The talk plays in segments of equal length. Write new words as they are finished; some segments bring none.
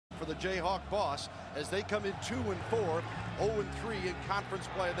for the Jayhawk boss as they come in 2-4, 0-3 in conference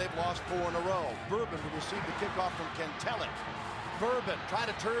play. They've lost 4 in a row. Bourbon will receive the kickoff from Kentellick. Bourbon try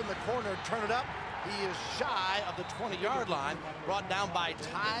to turn the corner, turn it up. He is shy of the 20-yard line, brought down by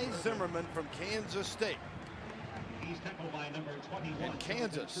Ty Zimmerman from Kansas State. And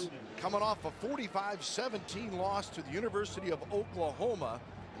Kansas coming off a 45-17 loss to the University of Oklahoma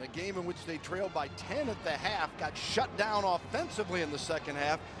in a game in which they trailed by 10 at the half, got shut down offensively in the second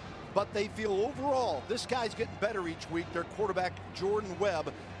half, but they feel overall this guy's getting better each week. Their quarterback, Jordan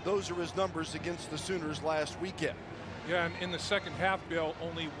Webb, those are his numbers against the Sooners last weekend. Yeah, and in the second half, Bill,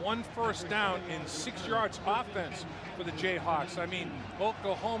 only 1 first down in 6 yards offense for the Jayhawks. I mean,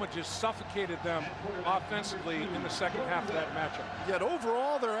 Oklahoma just suffocated them offensively in the second half of that matchup. Yet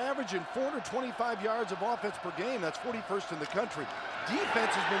overall, they're averaging 425 yards of offense per game. That's 41st in the country.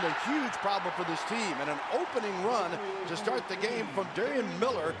 Defense has been a huge problem for this team, and an opening run to start the game from Darian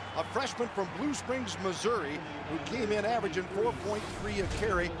Miller, a freshman from Blue Springs, Missouri, who came in averaging 4.3 a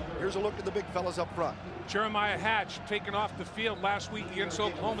carry. Here's a look at the big fellas up front. Jeremiah Hatch taken off the field last week against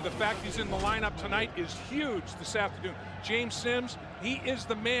Oklahoma. The fact he's in the lineup tonight is huge this afternoon. James Sims, he is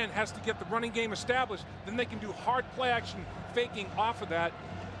the man, has to get the running game established. Then they can do hard play action faking off of that,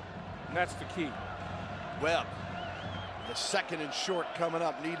 and that's the key. Webb, the second and short coming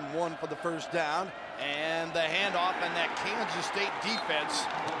up, needing 1 for the first down. And the handoff, and that Kansas State defense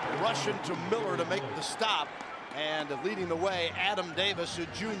rushing to Miller to make the stop. And leading the way, Adam Davis, a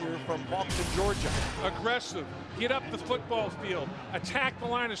junior from Boston, Georgia. Aggressive, get up the football field, attack the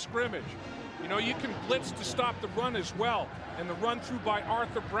line of scrimmage. You know, you can blitz to stop the run as well. And the run through by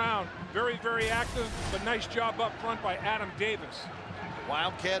Arthur Brown, very, very active, but nice job up front by Adam Davis.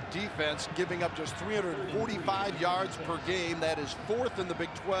 Wildcat defense giving up just 345 yards per game. That is 4th in the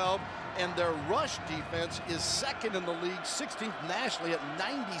Big 12. And their rush defense is 2nd in the league, 16th nationally at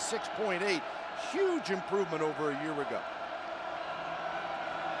 96.8. Huge improvement over a year ago.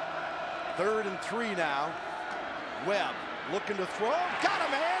 3rd and 3 now. Webb looking to throw. Got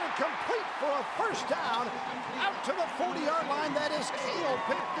a man and complete for a first down. Out to the 40-yard line. That is Cale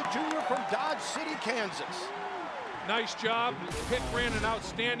Pick, the junior from Dodge City, Kansas. Nice job. Pick ran an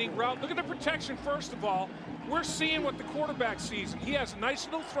outstanding route. Look at the protection, first of all. We're seeing what the quarterback sees. He has a nice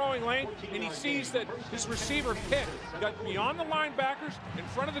little throwing lane, and he sees that his receiver, Pick, got beyond the linebackers, in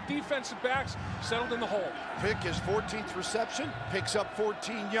front of the defensive backs, settled in the hole. Pick, his 14th reception, picks up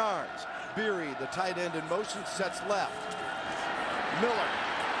 14 yards. Beery, the tight end in motion, sets left. Miller,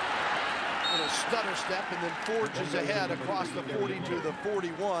 little stutter step, and then forges ahead across the 40 to the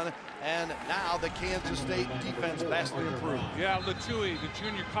 41. And now the Kansas State defense vastly improved. Yeah, Latui, the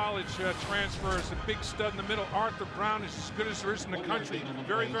junior college transfer, is a big stud in the middle. Arthur Brown is as good as there is in the country.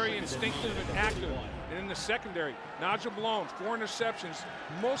 Very, very instinctive and active. And in the secondary, Nigel Malone, 4 interceptions,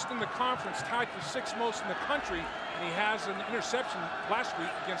 most in the conference, tied for 6th most in the country. And he has an interception last week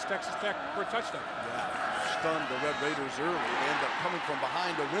against Texas Tech for a touchdown. Yeah. Stunned the Red Raiders early. They end up coming from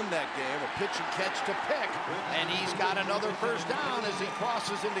behind to win that game. A pitch and catch to Pick, and he's got another first down as he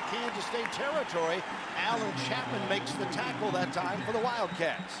crosses into Kansas State territory. Alan Chapman makes the tackle that time for the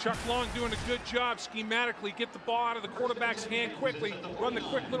Wildcats. Chuck Long doing a good job schematically. Get the ball out of the quarterback's hand quickly, run the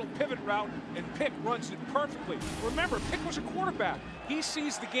quick little pivot route, and Pick runs it perfectly. Remember, Pick was a quarterback. He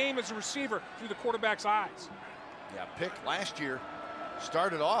sees the game as a receiver through the quarterback's eyes. Yeah, Pick last year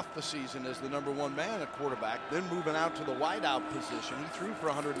started off the season as the #1 man at quarterback, then moving out to the wideout position. He threw for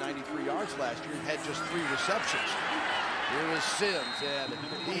 193 yards last year and had just 3 receptions. Here is Sims, and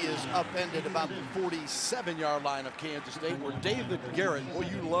he is upended about the 47-yard line of Kansas State, where David Garrett, boy,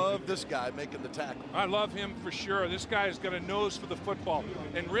 you love this guy making the tackle. I love him for sure. This guy's got a nose for the football.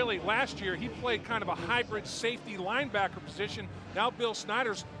 And really, last year, he played kind of a hybrid safety linebacker position. Now Bill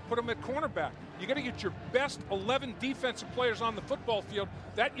Snyder's put him at cornerback. You got to get your best 11 defensive players on the football field.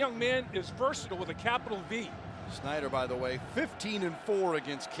 That young man is versatile with a capital V. Snyder, by the way, 15-4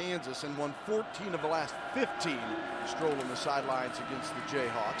 against Kansas and won 14 of the last 15 strolling the sidelines against the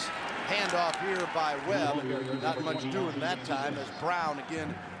Jayhawks. Handoff here by Webb. Not much doing that time as Brown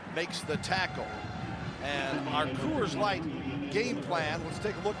again makes the tackle. And our Coors Light game plan, let's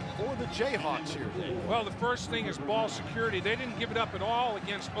take a look for the Jayhawks here. Well, the first thing is ball security. They didn't give it up at all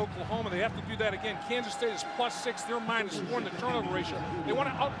against Oklahoma. They have to do that again. Kansas State is +6. They're -4 in the turnover ratio. They want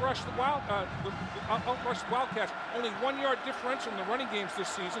to outrush the Wildcats. Only 1 yard differential in the running games this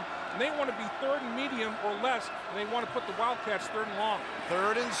season. and they want to be 3rd and medium or less, and they want to put the Wildcats 3rd and long.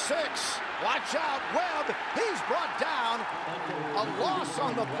 3rd and 6. Watch out, Webb. He's brought down. A loss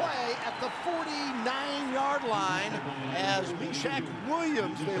on the play at the 49-yard line as Meshach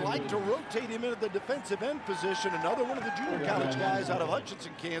Williams, they like to rotate him into the defensive end position. Another one of the junior college guys out of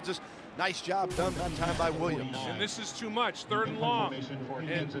Hutchinson, Kansas. Nice job done that time by Williams. And this is too much, 3rd and long.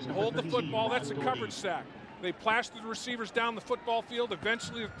 And hold the football, that's a coverage sack. They plaster the receivers down the football field.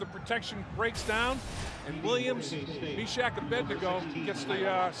 Eventually, the protection breaks down, and Williams, Meshach Abednego, gets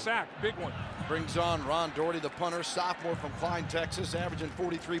the sack. Big one. Brings on Ron Doherty, the punter, sophomore from Klein, Texas, averaging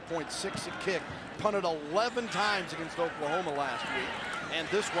 43.6 a kick. Punted 11 times against Oklahoma last week. And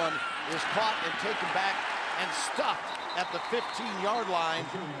this one is caught and taken back and stuffed at the 15-yard line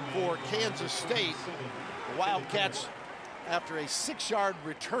for Kansas State. The Wildcats, after a 6-yard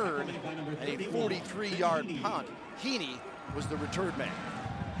return and a 43-yard punt, Heaney was the return man.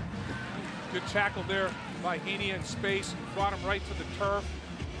 Good tackle there by Heaney in space, brought him right to the turf.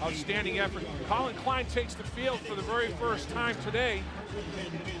 Outstanding effort. Colin Klein takes the field for the very first time today,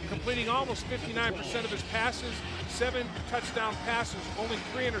 completing almost 59% of his passes, 7 touchdown passes, only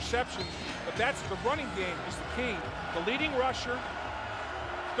 3 interceptions, but that's the running game is the key. The leading rusher,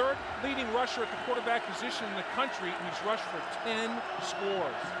 3rd leading rusher at the quarterback position in the country, and he's rushed for 10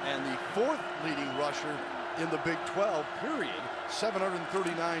 scores. And the 4th leading rusher in the Big 12, period.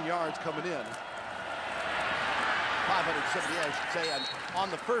 739 yards coming in. 570, I should say, and on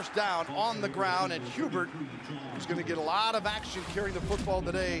the first down, on the ground, and Hubert is going to get a lot of action carrying the football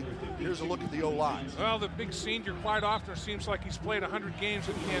today. Here's a look at the O-line. Well, the big senior, Clyde Offner, seems like he's played 100 games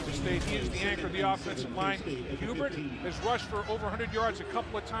at Kansas State. He is the anchor of the offensive line. Hubert has rushed for over 100 yards a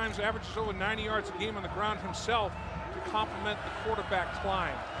couple of times, averages over 90 yards a game on the ground himself to complement the quarterback,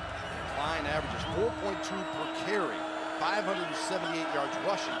 Klein. Klein averages 4.2 per carry, 578 yards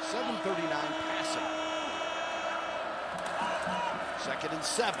rushing, 739 passing. 2nd and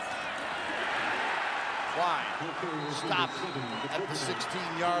 7. Klein stopped at the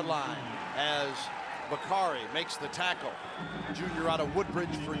 16-yard line as Bakari makes the tackle. Junior out of Woodbridge,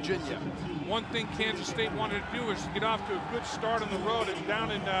 Virginia. One thing Kansas State wanted to do is get off to a good start on the road. And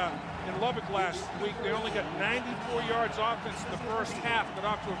down in Lubbock last week, they only got 94 yards offense in the first half, got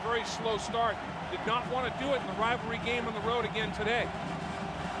off to a very slow start. Did not want to do it in the rivalry game on the road again today.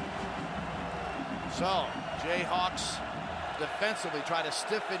 So, Jayhawks defensively try to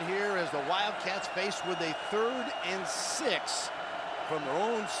stiffen here as the Wildcats faced with a 3rd and 6 from their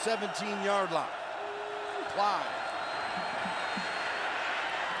own 17-yard line. Klein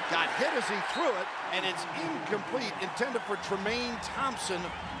got hit as he threw it, and it's incomplete, intended for Tremaine Thompson.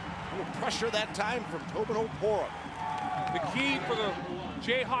 A little pressure that time from Tobin O'Pora. The key for the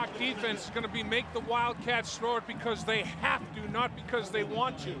Jayhawk defense is going to be make the Wildcats throw it because they have to, not because they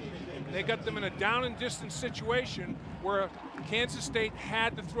want to. They got them in a down and distance situation where Kansas State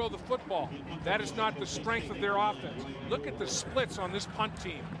had to throw the football. That is not the strength of their offense. Look at the splits on this punt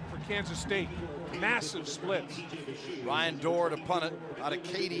team for Kansas State. Massive splits. Ryan Dorr to punt it out of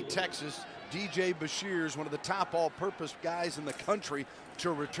Katy, Texas. DJ Bashir is one of the top all-purpose guys in the country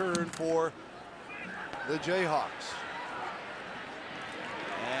to return for the Jayhawks.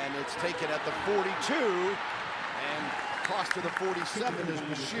 And it's taken at the 42 and crossed to the 47 as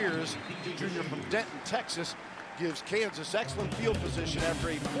Bashir's, junior from Denton, Texas, gives Kansas excellent field position after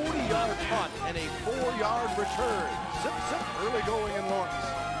a 40-yard punt and a 4-yard return. Zip, zip, early going in Lawrence.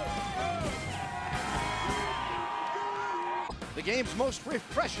 The game's most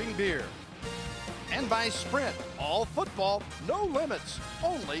refreshing beer. And by Sprint, all football, no limits,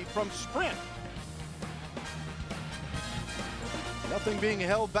 only from Sprint. Nothing being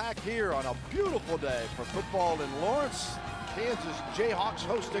held back here on a beautiful day for football in Lawrence. Kansas Jayhawks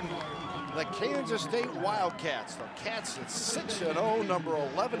hosting the Kansas State Wildcats. The Cats at 6-0, number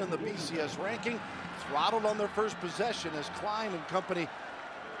 11 in the BCS ranking. Throttled on their first possession as Klein and company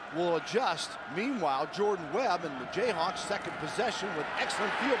will adjust. Meanwhile, Jordan Webb and the Jayhawks second possession with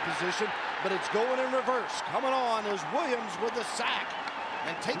excellent field position, but it's going in reverse. Coming on is Williams with the sack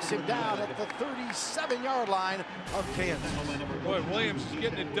and takes him down at the 37-yard line of Kansas. Boy, Williams is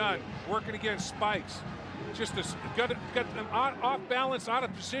getting it done, working against Spikes. Just got them off balance, out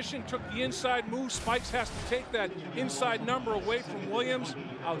of position, took the inside move. Spikes has to take that inside number away from Williams.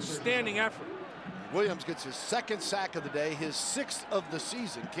 Outstanding effort. Williams gets his second sack of the day, his 6th of the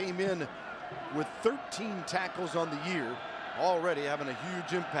season. Came in with 13 tackles on the year, already having a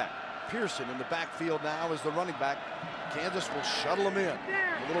huge impact. Pearson in the backfield now as the running back Kansas will shuttle him in.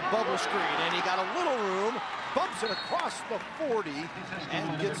 A little bubble screen, and he got a little room, bumps it across the 40,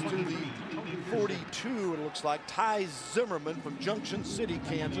 and gets to the 42, it looks like. Ty Zimmerman from Junction City,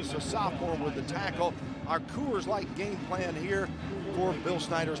 Kansas, a sophomore with the tackle. Our Coors Light game plan here for Bill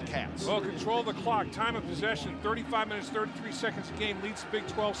Snyder's Cats. Well, control the clock, time of possession, 35 minutes, 33 seconds a game, leads the Big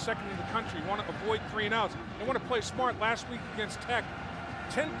 12, second in the country. Want to avoid 3 and outs. They want to play smart. Last week against Tech,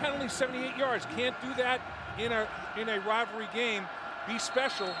 10 penalties, 78 yards. Can't do that in a rivalry game. Be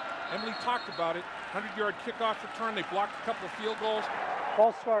special. Emily talked about it. 100-yard kickoff return. They blocked a couple of field goals.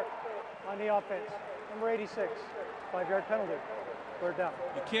 False start on the offense. Number 86, 5-yard penalty. Third down.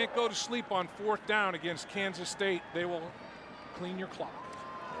 You can't go to sleep on 4th down against Kansas State. They will clean your clock.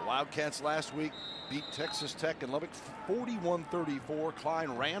 The Wildcats last week beat Texas Tech and Lubbock 41-34.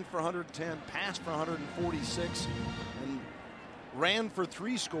 Klein ran for 110, passed for 146, and ran for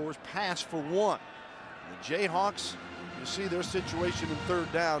 3 scores, passed for 1. The Jayhawks, you see their situation in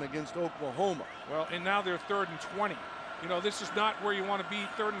 3rd down against Oklahoma. Well, and now they're 3rd and 20. You know, this is not where you want to be,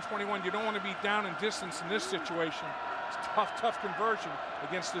 3rd and 21. You don't want to be down in distance in this situation. It's tough conversion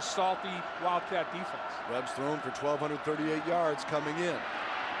against this salty Wildcat defense. Webb's thrown for 1,238 yards coming in.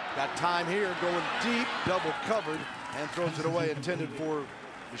 Got time here, going deep, double covered, and throws it away, intended for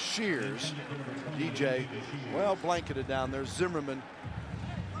the Shears. DJ, well, blanketed down there. Zimmerman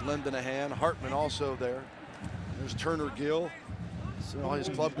lending a hand. Hartman also there. There's Turner Gill. Saw his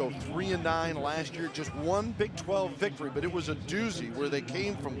club go 3-9 last year, just one Big 12 victory, but it was a doozy where they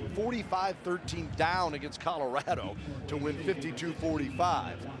came from 45-13 down against Colorado to win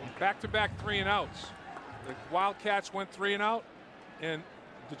 52-45. Back-to-back 3 and outs. The Wildcats went 3 and out, and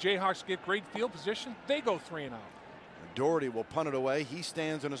the Jayhawks get great field position. They go 3 and out. Doherty will punt it away. He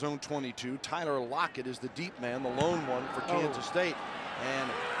stands on his own 22. Tyler Lockett is the deep man, the lone one for Kansas State.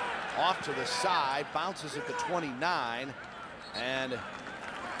 And off to the side, bounces at the 29, and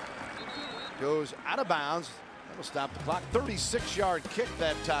goes out of bounds. That'll stop the clock. 36-yard kick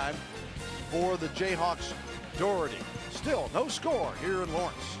that time for the Jayhawks. Doherty. Still no score here in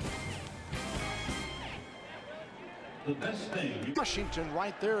Lawrence. The best thing. Washington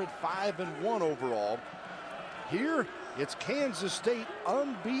right there at 5-1 overall. Here it's Kansas State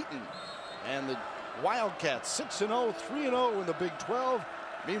unbeaten, and the Wildcats 6-0, 3-0 in the Big 12.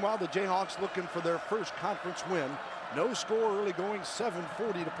 Meanwhile, the Jayhawks looking for their first conference win. No score early going,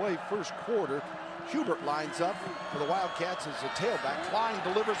 7:40 to play first quarter. Hubert lines up for the Wildcats as a tailback. Klein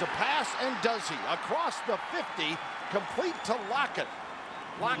delivers a pass, and does he? Across the 50, complete to Lockett.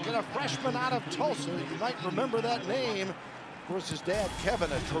 Lockett, a freshman out of Tulsa. You might remember that name. Of course, his dad,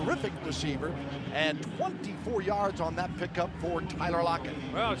 Kevin, a terrific receiver, and 24 yards on that pickup for Tyler Lockett.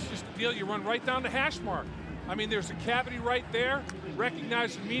 Well, it's just a deal. You run right down the hash mark. I mean, there's a cavity right there.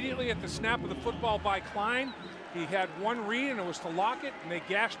 Recognized immediately at the snap of the football by Klein. He had one read, and it was to Lockett, and they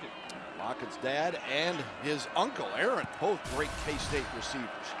gashed it. Lockett's dad and his uncle, Aaron, both great K-State receivers.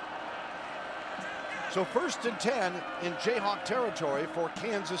 So 1st and 10 in Jayhawk territory for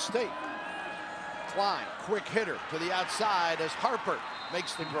Kansas State. Klein, quick hitter to the outside as Harper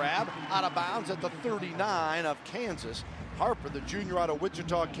makes the grab out of bounds at the 39 of Kansas. Harper, the junior out of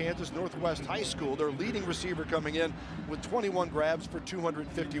Wichita, Kansas, Northwest High School, their leading receiver coming in with 21 grabs for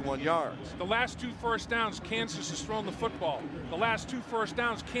 251 yards. The last 2 first downs, Kansas has thrown the football. The last 2 first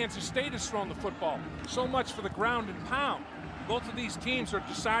downs, Kansas State has thrown the football. So much for the ground and pound. Both of these teams are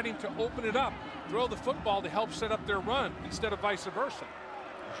deciding to open it up, throw the football to help set up their run instead of vice versa.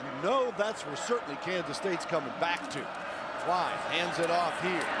 You know that's where certainly Kansas State's coming back to. Klein hands it off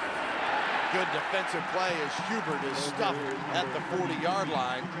here. Good defensive play as Hubert is stuffed at the 40-yard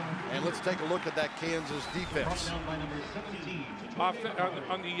line. And let's take a look at that Kansas defense.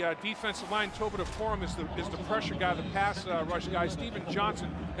 On the defensive line, Tobin Forum is the pressure guy, the pass rush guy. Stephen Johnson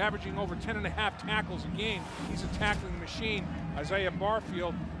averaging over 10.5 tackles a game. He's a tackling machine. Isaiah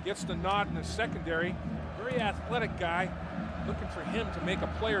Barfield gets the nod in the secondary. Very athletic guy. Looking for him to make a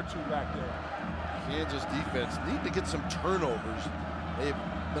play or two back there. Kansas defense need to get some turnovers. They've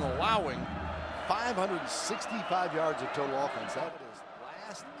been allowing 565 yards of total offense. That is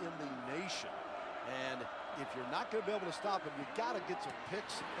last in the nation. And if you're not going to be able to stop them, you've got to get some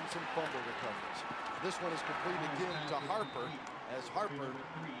picks and some fumble recoveries. This one is complete again to Harper, as Harper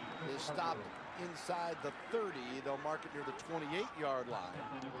is stopped inside the 30. They'll mark it near the 28-yard line.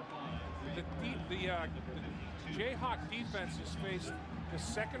 The Jayhawk defense has faced the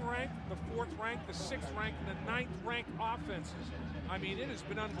 2nd ranked, the 4th ranked, the 6th ranked, and the 9th ranked offenses. I mean, it has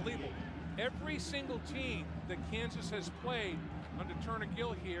been unbelievable. Every single team that Kansas has played under Turner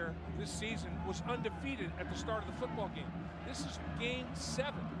Gill here this season was undefeated at the start of the football game. This is game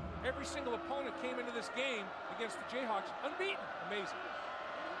 7. Every single opponent came into this game against the Jayhawks unbeaten. Amazing.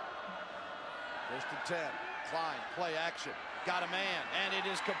 1st and 10. Klein, play action. Got a man, and it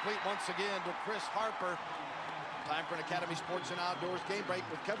is complete once again to Chris Harper. Time for an Academy Sports and Outdoors game break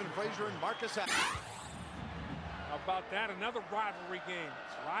with Kevin Frazier and Marcus Allen. How about that? Another rivalry game.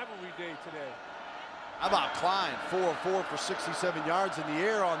 It's rivalry day today. How about Klein? 4 of 4 for 67 yards in the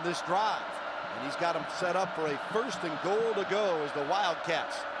air on this drive. And he's got him set up for a 1st and goal to go as the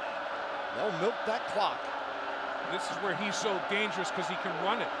Wildcats. They'll milk that clock. This is where he's so dangerous because he can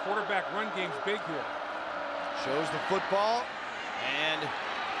run it. Quarterback run game's big here. Shows the football, and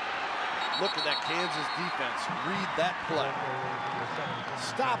look at that Kansas defense. Read that play.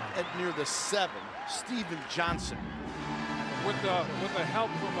 Stopped at near the 7, Steven Johnson. With the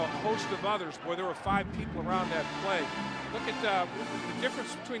help from a host of others, boy, there were 5 people around that play. Look at the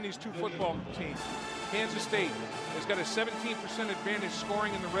difference between these two football teams. Kansas State has got a 17% advantage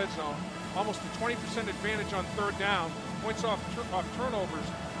scoring in the red zone, almost a 20% advantage on 3rd down. Points off turnovers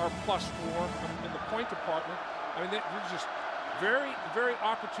are +4 in the point department. I mean, they're just very, very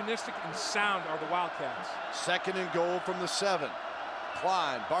opportunistic and sound are the Wildcats. 2nd and goal from the 7.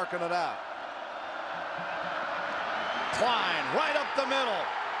 Klein barking it out. Klein right up the middle.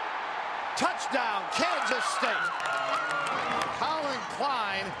 Touchdown, Kansas State. Colin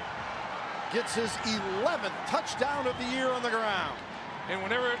Klein gets his 11th touchdown of the year on the ground. And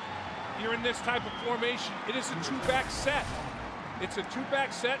whenever you're in this type of formation, it is a 2-back set. It's a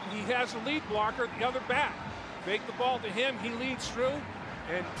 2-back set, and he has a lead blocker, the other back. Fake the ball to him, he leads through,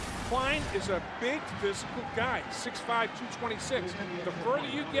 and Klein is a big physical guy, 6'5", 226. The further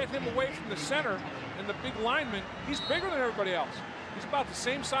you get him away from the center and the big lineman, he's bigger than everybody else. He's about the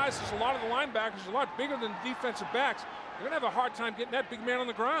same size as a lot of the linebackers, a lot bigger than the defensive backs. You're gonna have a hard time getting that big man on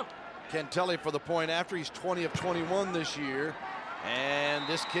the ground. Kentelly for the point after. He's 20 of 21 this year. And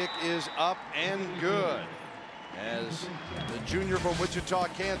this kick is up and good as the junior from Wichita,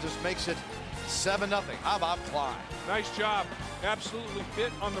 Kansas makes it 7-0. How about Klein? Nice job. Absolutely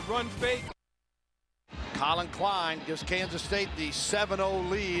fit on the run fake. Colin Klein gives Kansas State the 7-0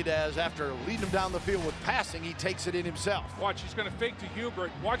 lead as after leading him down the field with passing, he takes it in himself. Watch, he's going to fake to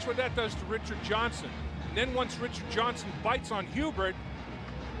Hubert. Watch what that does to Richard Johnson. And then once Richard Johnson bites on Hubert,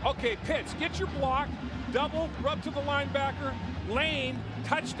 okay, Pitts, get your block, double, rub to the linebacker, lane,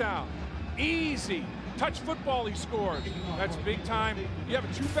 touchdown. Easy. Touch football he scores. That's big time. You have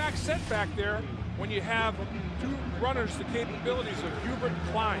a 2-back set back there when you have 2 runners the capabilities of Hubert and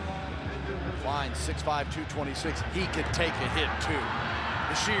Klein. Klein, 6'5", 226. He can take a hit, too.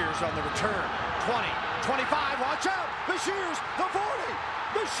 The Shears on the return. 20, 25, watch out! The Shears, the 40!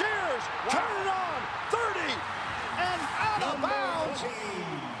 The Shears, turn it on! 30, and out of bounds!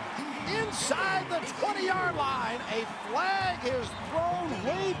 Inside the 20-yard line, a flag is thrown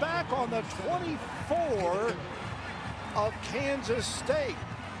way back on the 24 of Kansas State.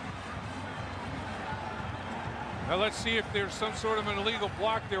 Now let's see if there's some sort of an illegal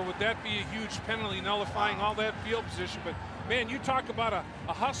block there. Would that be a huge penalty, nullifying all that field position? But man, you talk about a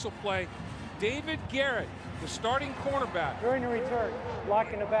hustle play. David Garrett, the starting cornerback. During the return,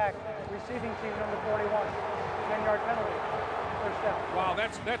 block in the back, receiving team number 41, 10-yard penalty, 1st down. Wow,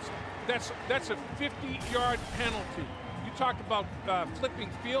 that's a 50-yard penalty. You talk about flipping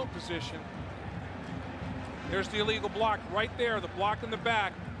field position. There's the illegal block right there, the block in the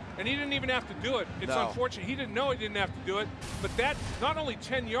back. And he didn't even have to do it. It's unfortunate. He didn't know he didn't have to do it. But that, not only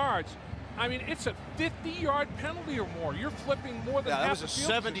 10 yards, I mean, it's a 50-yard penalty or more. You're flipping more than half the field.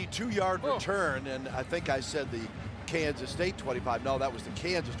 That was a 72-yard return, and I think I said the Kansas State 25. No, that was the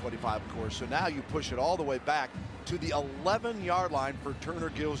Kansas 25, of course. So now you push it all the way back to the 11-yard line for Turner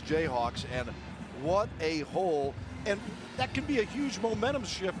Gill's Jayhawks, and what a hole. And that can be a huge momentum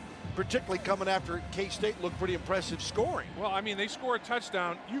shift, particularly coming after K-State looked pretty impressive scoring. Well, I mean, they score a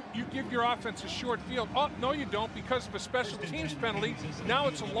touchdown. You give your offense a short field. Oh, no, you don't, because of a special teams penalty. Now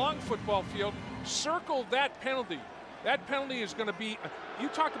it's a long football field. Circle that penalty. That penalty is going to be, you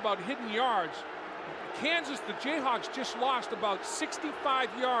talk about hidden yards. Kansas, the Jayhawks just lost about 65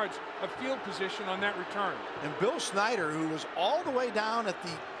 yards of field position on that return. And Bill Snyder, who was all the way down at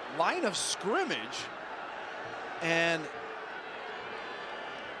the line of scrimmage, and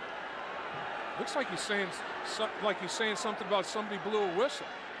looks like he's saying something about somebody blew a whistle.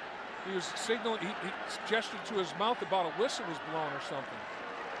 He was signaling, he gestured to his mouth about a whistle was blown or something.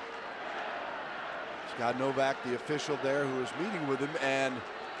 Scott Novak, the official there, who was meeting with him, and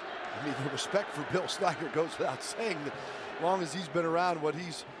I mean, the respect for Bill Snyder goes without saying. That as long as he's been around,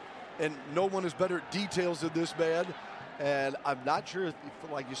 and no one is better at details than this man. And I'm not sure, if,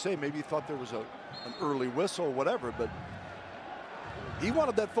 like you say, maybe he thought there was an early whistle or whatever, but He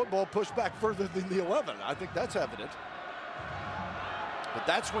wanted that football pushed back further than the 11. I think that's evident. But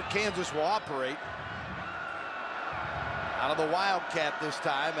that's where Kansas will operate. Out of the Wildcat this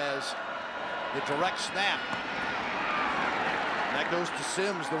time as the direct snap. And that goes to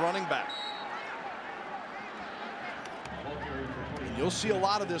Sims, the running back. And you'll see a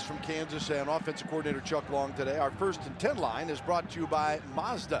lot of this from Kansas and offensive coordinator Chuck Long today. Our 1st and 10 line is brought to you by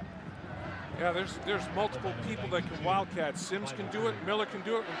Mazda. Yeah, there's multiple people that can wildcat. Sims can do it, Miller can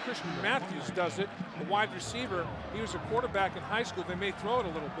do it, and Christian Matthews does it. The wide receiver, he was a quarterback in high school. They may throw it a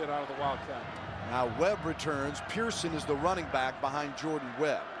little bit out of the wildcat. Now Webb returns. Pearson is the running back behind Jordan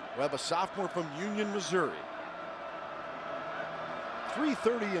Webb. Webb, a sophomore from Union, Missouri.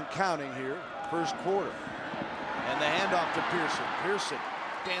 3:30 and counting here, first quarter. And the handoff to Pearson. Pearson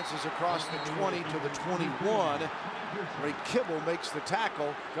dances across the 20 to the 21. Ray Kibble makes the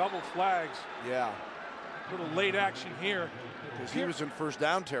tackle. Double flags. Yeah. Little late action here. Because he was in first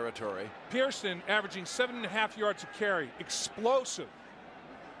down territory. Pearson averaging 7.5 yards a carry. Explosive.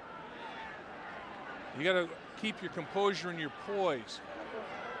 You got to keep your composure and your poise.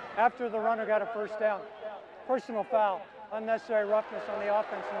 After the runner got a first down, personal foul, unnecessary roughness on the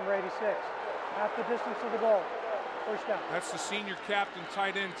offense, number 86. Half the distance of the goal. First down. That's the senior captain,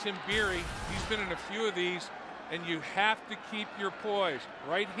 tight end Tim Beery. He's been in a few of these, and you have to keep your poise.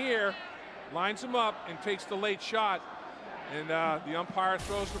 Right here, lines him up and takes the late shot. And the umpire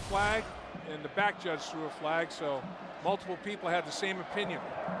throws the flag, and the back judge threw a flag, so multiple people had the same opinion.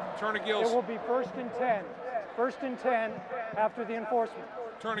 Turnagill's. It will be 1st and 10. 1st and 10 after the enforcement.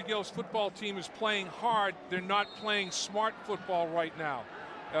 Turnagill's football team is playing hard. They're not playing smart football right now.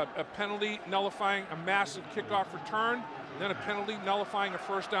 A penalty nullifying a massive kickoff return, then a penalty nullifying a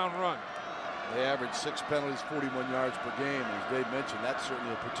first down run. They average 6 penalties, 41 yards per game. As Dave mentioned, that's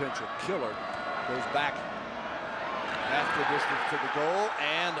certainly a potential killer. Goes back half the distance to the goal,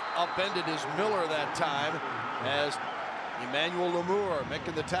 and upended is Miller that time as Emmanuel Lemur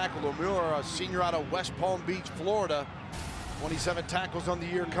making the tackle. Lemur, a senior out of West Palm Beach, Florida. 27 tackles on the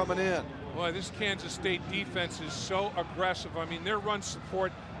year coming in. Boy, this Kansas State defense is so aggressive. I mean, their run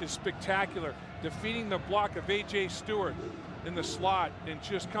support is spectacular. Defeating the block of A.J. Stewart in the slot and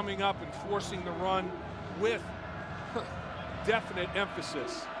just coming up and forcing the run with definite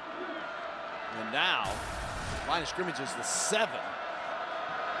emphasis. And now, line of scrimmage is the 7.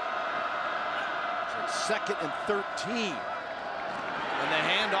 So it's 2nd and 13. And the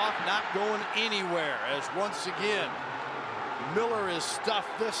handoff not going anywhere as once again, Miller is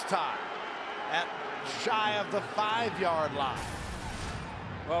stuffed this time at shy of the 5-yard line.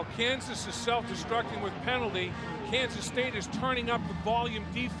 Well, Kansas is self-destructing with penalty. Kansas State is turning up the volume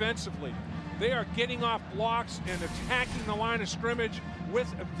defensively. They are getting off blocks and attacking the line of scrimmage with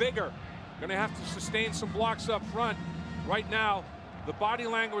vigor. Going to have to sustain some blocks up front. Right now, the body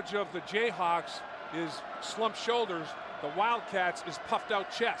language of the Jayhawks is slumped shoulders. The Wildcats is puffed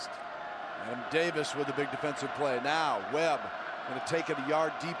out chest. Adam Davis with a big defensive play. Now Webb going to take it a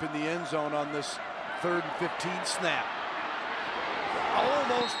yard deep in the end zone on this 3rd and 15 snap.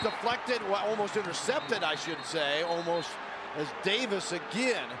 Almost deflected, well, almost intercepted, I should say, almost, as Davis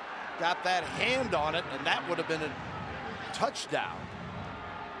again got that hand on it, and that would have been a touchdown.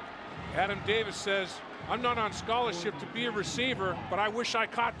 Adam Davis says, I'm not on scholarship to be a receiver, but I wish I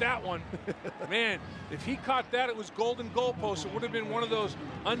caught that one. Man, if he caught that, it was golden goalpost. It would have been one of those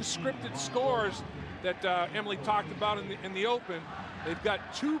unscripted scores that Emily talked about in the open. They've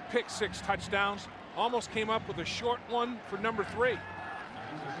got 2 pick-6 touchdowns. Almost came up with a short one for number 3.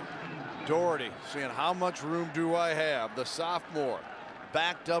 Doherty saying, how much room do I have? The sophomore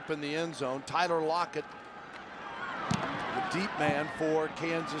backed up in the end zone. Tyler Lockett, the deep man for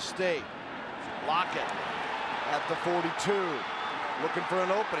Kansas State. Lockett at the 42, looking for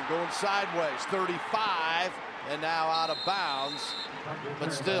an opening, going sideways, 35, and now out of bounds.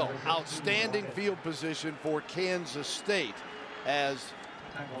 But still, outstanding field position for Kansas State as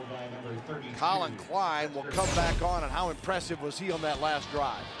Colin Klein will come back on. And how impressive was he on that last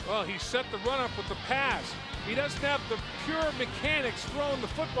drive? Well, he set the run up with the pass. He doesn't have the pure mechanics throwing the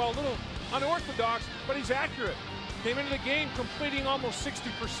football, a little unorthodox, but he's accurate. Came into the game completing almost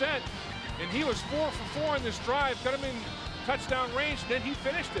 60%. And he was 4 for 4 in this drive, got him in touchdown range, and then he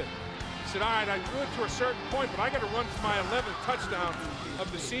finished it. He said, all right, I grew it to a certain point, but I got to run for my 11th touchdown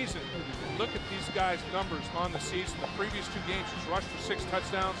of the season. And look at these guys' numbers on the season. The previous 2 games, he's rushed for 6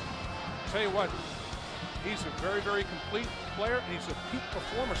 touchdowns. I'll tell you what, he's a very, very complete player, and he's a peak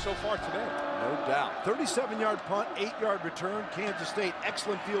performer so far today. No doubt. 37-yard punt, 8-yard return. Kansas State,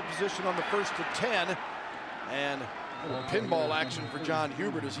 excellent field position on the 1st and 10. And pinball action for John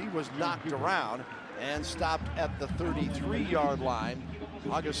Hubert as he was knocked around and stopped at the 33-yard line.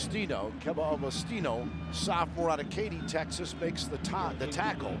 Keba Agostino, sophomore out of Katy, Texas, makes the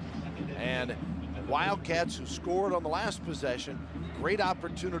tackle. And Wildcats, who scored on the last possession, great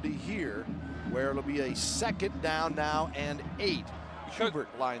opportunity here where it'll be a second down now and 8. Hubert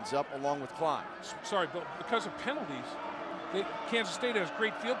lines up along with Klein. Sorry, Bill, because of penalties, Kansas State has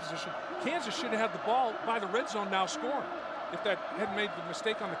great field position. Kansas should have had the ball by the red zone now scoring if that hadn't made the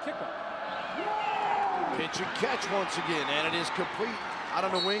mistake on the kickoff. Pitch and catch once again, and it is complete out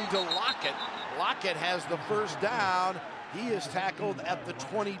on the wing to Lockett. Lockett has the first down. He is tackled at the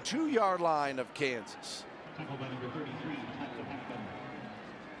 22-yard line of Kansas.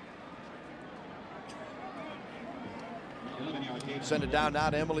 Send it down now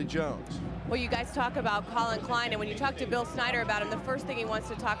to Emily Jones. Well, you guys talk about Colin Klein, and when you talk to Bill Snyder about him, the first thing he wants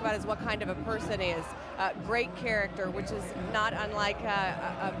to talk about is what kind of a person he is. Great character, which is not unlike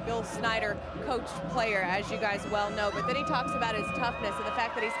a Bill Snyder coached player, as you guys well know. But then he talks about his toughness and the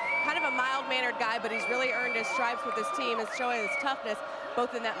fact that he's kind of a mild-mannered guy, but he's really earned his stripes with his team and showing his toughness,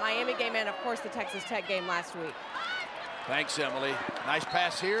 both in that Miami game and, of course, the Texas Tech game last week. Thanks, Emily. Nice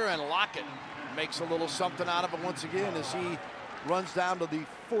pass here, and Lockett makes a little something out of it once again as he runs down to the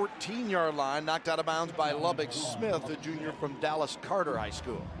 14-yard line, knocked out of bounds by Lubbock Smith, a junior from Dallas Carter High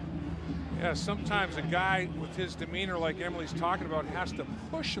School. Yeah, sometimes a guy with his demeanor like Emily's talking about has to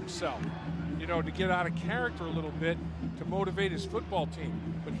push himself, you know, to get out of character a little bit to motivate his football team.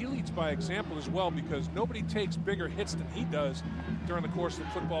 But he leads by example as well, because nobody takes bigger hits than he does during the course of the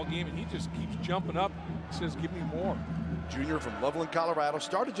football game, and he just keeps jumping up and says, give me more. Junior from Loveland, Colorado,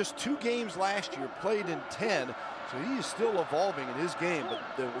 started just 2 games last year, played in 10. So he is still evolving in his game,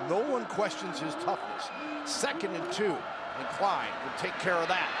 but no one questions his toughness. 2nd and 2, and Klein will take care of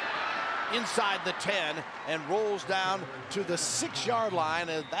that. Inside the 10 and rolls down to the 6-yard line,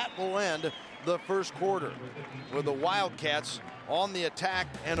 and that will end the first quarter with the Wildcats on the attack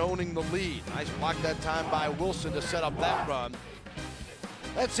and owning the lead. Nice block that time by Wilson to set up that run.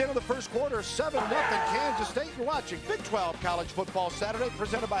 That's the end of the first quarter, 7-0 Kansas State. You're watching Big 12 College Football Saturday,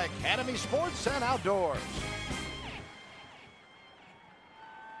 presented by Academy Sports and Outdoors.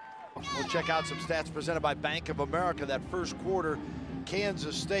 We'll check out some stats presented by Bank of America. That first quarter,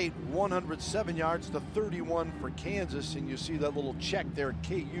 Kansas State 107 yards to 31 for Kansas, and you see that little check there.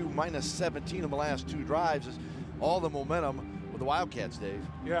 KU minus 17 in the last 2 drives is all the momentum with the Wildcats, Dave.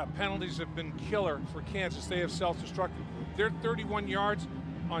 Yeah, penalties have been killer for Kansas. They have self-destructed. They're 31 yards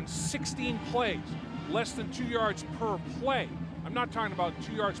on 16 plays, less than 2 yards per play. I'm not talking about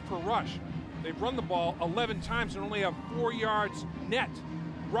 2 yards per rush. They've run the ball 11 times and only have 4 yards net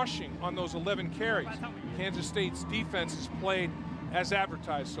rushing on those 11 carries. Kansas State's defense has played as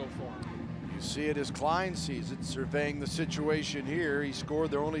advertised so far. You see it as Klein sees it, surveying the situation here. He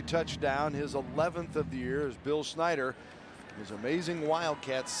scored their only touchdown, his 11th of the year, as Bill Snyder. His amazing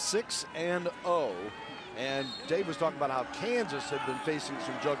Wildcats 6-0. And Dave was talking about how Kansas had been facing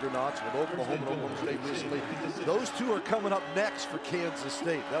some juggernauts with Oklahoma and Oklahoma State recently. Those 2 are coming up next for Kansas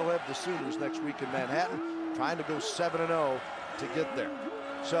State. They'll have the Sooners next week in Manhattan, trying to go 7-0 to get there.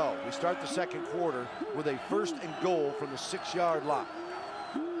 So we start the second quarter with a 1st and goal from the 6-yard line.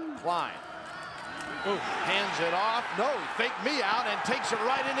 Klein hands it off. No, fake me out and takes it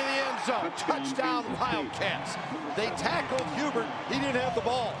right into the end zone. Touchdown Wildcats. They tackled Hubert. He didn't have the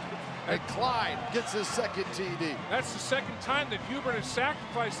ball. And Klein gets his 2nd TD. That's the 2nd time that Hubert has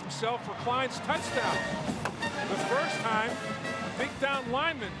sacrificed himself for Klein's touchdown. The first time, big down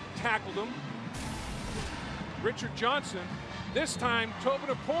lineman tackled him, Richard Johnson. This time,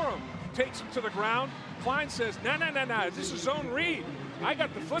 Tobin Aporum takes him to the ground. Klein says, no, this is zone read. I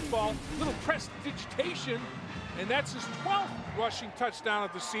got the football, little prestidigitation, and that's his 12th rushing touchdown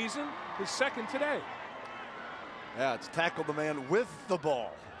of the season, his 2nd today. Yeah, it's tackle the man with the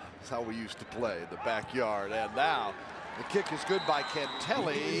ball. That's how we used to play, the backyard. And now the kick is good by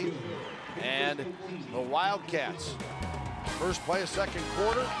Cantelli, and the Wildcats. First play of second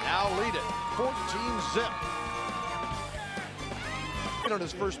quarter, now lead it, 14-zip. On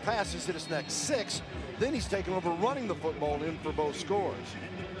his first pass, he's hit his next 6. Then he's taken over running the football in for both scores.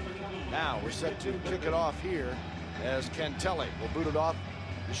 Now we're set to kick it off here as Cantelli will boot it off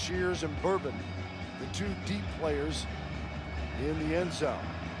to Shears and Bourbon, the 2 deep players in the end zone.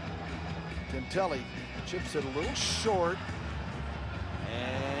 Cantelli chips it a little short,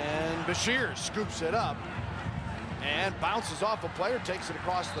 and Bashir scoops it up and bounces off a player, takes it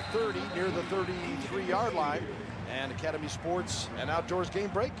across the 30 near the 33-yard line. And Academy Sports and Outdoors game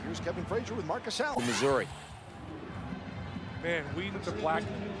break. Here's Kevin Frazier with Marcus Allen. Missouri. Man, Whedon to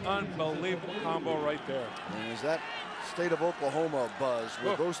Blackman, unbelievable combo right there. And is that state of Oklahoma buzz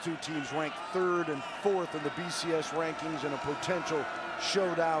with those two teams ranked 3rd and 4th in the BCS rankings in a potential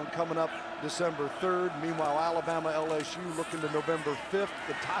showdown coming up December 3rd. Meanwhile, Alabama, LSU looking to November 5th,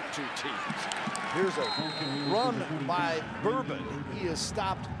 the top two teams. Here's a run by Bourbon. He is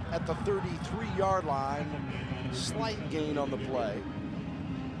stopped at the 33-yard line. Slight gain on the play.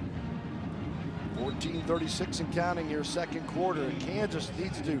 14:36 and counting here, second quarter. And Kansas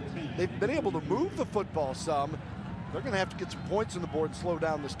needs to, they've been able to move the football some. They're going to have to get some points on the board and slow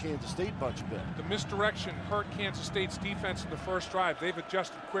down this Kansas State bunch a bit. The misdirection hurt Kansas State's defense in the first drive. They've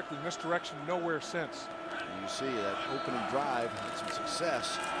adjusted quickly. Misdirection nowhere since. And you see that opening drive had some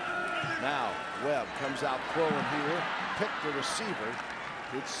success. Now Webb comes out throwing here. Picked the receiver.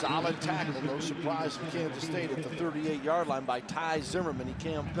 Good solid tackle. No surprise from Kansas State at the 38-yard line by Ty Zimmerman. He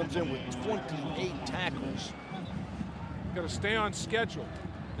comes in with 28 tackles. Got to stay on schedule.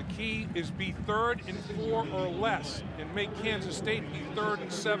 The key is be 3rd and 4 or less and make Kansas State be 3rd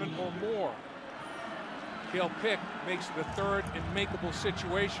and 7 or more. Cale Pick makes it a 3rd and makeable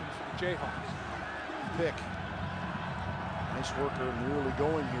situation for the Jayhawks. Pick, nice worker and really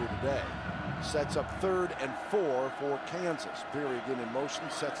going here today. Sets up 3rd and 4 for Kansas. Beery again in motion,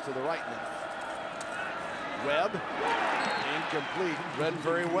 sets to the right now. Webb, incomplete. Read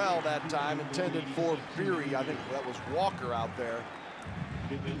very well that time, intended for Beery. I think that was Walker out there.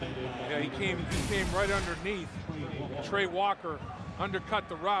 Yeah, he came right underneath. Trey Walker undercut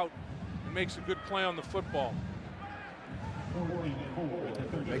the route and makes a good play on the football.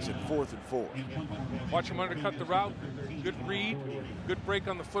 Makes it 4th and 4. Watch him undercut the route. Good read, good break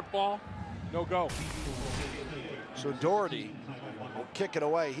on the football. No go. So Doherty will kick it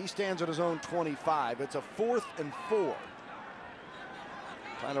away. He stands at his own 25. It's a 4th and 4.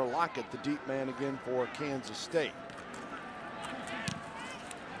 Tyler Lockett, the deep man again for Kansas State.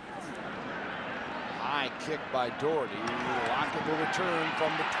 High kick by Doherty. Lockett will return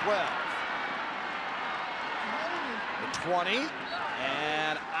from the 12. The 20.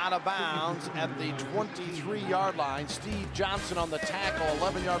 And out of bounds at the 23-yard line. Steve Johnson on the tackle.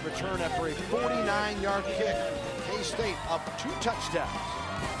 11-yard return after a 49-yard kick. K-State up 2 touchdowns.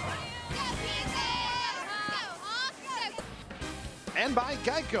 And by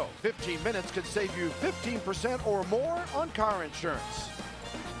Geico, 15 minutes could save you 15% or more on car insurance.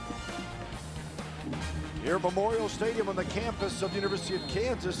 Here at Memorial Stadium on the campus of the University of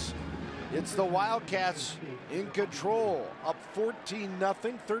Kansas, it's the Wildcats in control, up 14-0,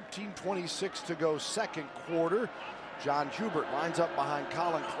 13:26 to go second quarter. John Hubert lines up behind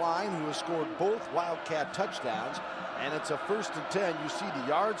Colin Klein, who has scored both Wildcat touchdowns, and it's a 1st and 10. You see the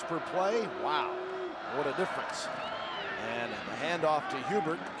yards per play. Wow, what a difference. And the handoff to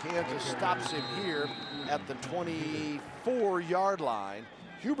Hubert. Kansas stops him here at the 24-yard line.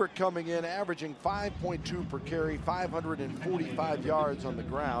 Hubert coming in, averaging 5.2 per carry, 545 yards on the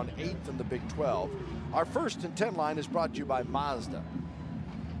ground, 8th in the Big 12. Our 1st and 10 line is brought to you by Mazda.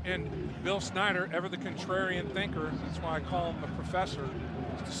 And Bill Snyder, ever the contrarian thinker, that's why I call him the professor,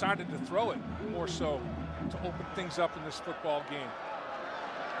 has decided to throw it more so to open things up in this football game.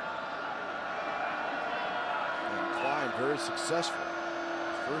 And Klein very successful.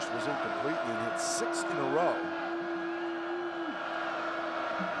 His first was incomplete and hit 6 in a row.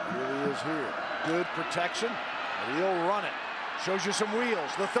 Here he is here. Good protection, and he'll run it. Shows you some wheels.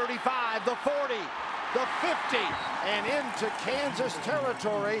 The 35, the 40, the 50, and into Kansas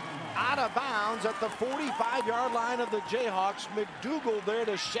territory. Out of bounds at the 45-yard line of the Jayhawks. McDougal there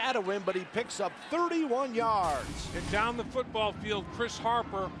to shadow him, but he picks up 31 yards. And down the football field, Chris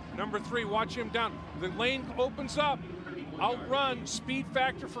Harper, number 3, watch him down. The lane opens up. Outrun, speed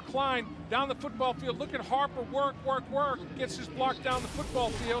factor for Klein. Down the football field, look at Harper, work. Gets his block down the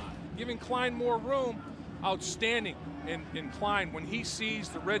football field, giving Klein more room. Outstanding. And Klein, when he sees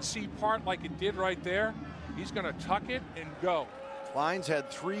the Red Sea part like it did right there, he's gonna tuck it and go. Klein's had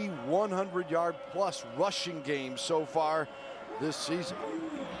 3 100-yard-plus rushing games so far this season.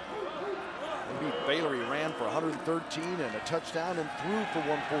 He beat Baylor. He ran for 113 and a touchdown and threw for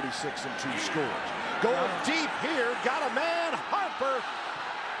 146 and 2 scores. Going deep here, got a man, Harper,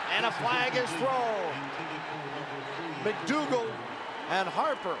 and a flag is thrown. McDougal and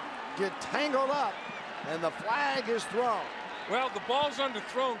Harper get tangled up, and the flag is thrown. Well, the ball's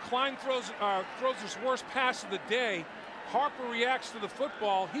underthrown. Klein throws his worst pass of the day. Harper reacts to the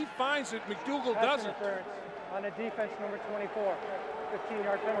football. He finds it. McDougal doesn't. Interference on the defense, number 24.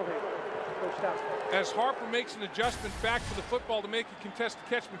 15-yard penalty. First down. As Harper makes an adjustment back to the football to make a contested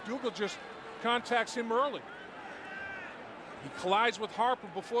catch, McDougal just contacts him early. He collides with Harper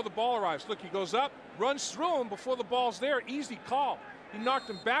before the ball arrives. Look, he goes up, runs through him before the ball's there. Easy call. He knocked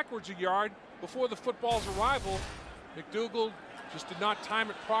him backwards a yard before the football's arrival. McDougal just did not time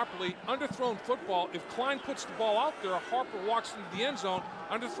it properly. Underthrown football. If Klein puts the ball out there, Harper walks into the end zone.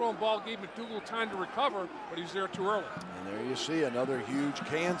 Underthrown ball gave McDougal time to recover, but he's there too early. And there you see another huge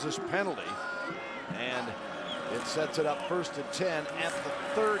Kansas penalty. And it sets it up 1st and 10 at the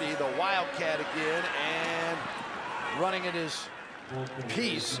 30. The Wildcat again, and running it is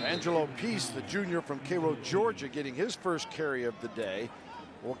Peace, Angelo Peace, the junior from Cairo, Georgia, getting his first carry of the day.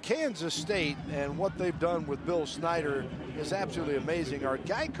 Well, Kansas State and what they've done with Bill Snyder is absolutely amazing. Our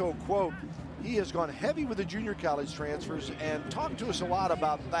Geico quote, he has gone heavy with the junior college transfers and talked to us a lot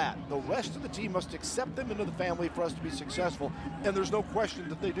about that. The rest of the team must accept them into the family for us to be successful, and there's no question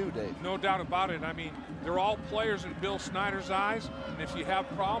that they do, Dave. No doubt about it. I mean, they're all players in Bill Snyder's eyes, and if you have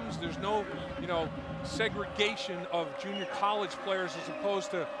problems, there's no, segregation of junior college players as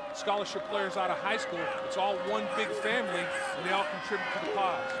opposed to scholarship players out of high school. It's all one big family, and they all contribute to the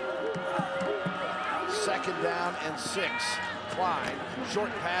cause. 2nd down and 6. Klein,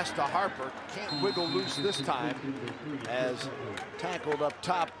 short pass to Harper, can't wiggle loose this time as tackled up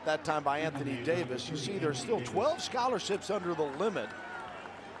top, that time by Anthony Davis. You see there's still 12 scholarships under the limit.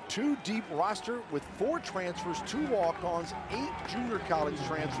 2 deep roster with 4 transfers, 2 walk-ons, 8 junior college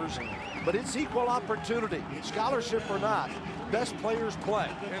transfers, but it's equal opportunity, scholarship or not. Best players play.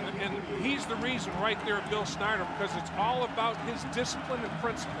 And he's the reason right there, Bill Snyder, because it's all about his discipline and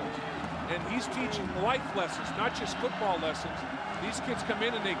principles. And he's teaching life lessons, not just football lessons. These kids come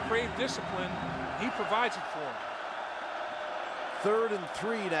in and they crave discipline. He provides it for them. 3rd and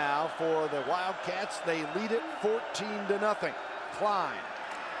 3 now for the Wildcats. They lead it 14-0. Klein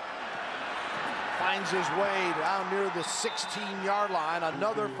finds his way down near the 16-yard line.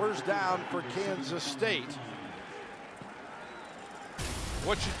 Another 1st down for Kansas State.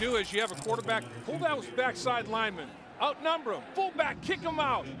 What you do is you have a quarterback, pull down his backside lineman, outnumber him, fullback, kick him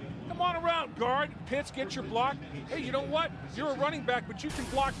out. Come on around, guard, Pitts, get your block. Hey, you know what? You're a running back, but you can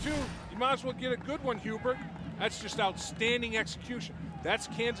block too. You might as well get a good one, Hubert. That's just outstanding execution. That's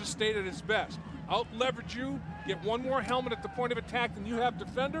Kansas State at its best. Out-leverage you, get one more helmet at the point of attack than you have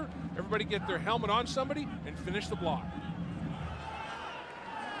defender. Everybody get their helmet on somebody and finish the block.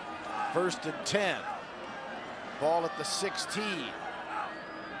 1st and 10. Ball at the 16.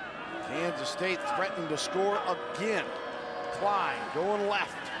 Kansas State threatening to score again. Klein going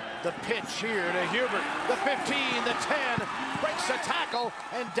left. The pitch here to Hubert. The 15, the 10, breaks a tackle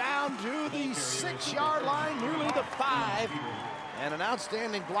and down to the 6-yard line, nearly the 5. And an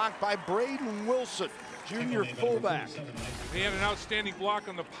outstanding block by Braden Wilson, junior fullback. They had an outstanding block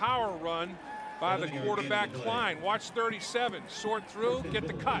on the power run by the quarterback Klein. Watch 37, sort through, get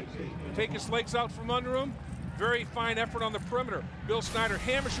the cut. Take his legs out from under him. Very fine effort on the perimeter. Bill Snyder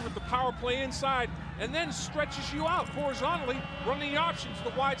hammers you with the power play inside and then stretches you out horizontally, running the options to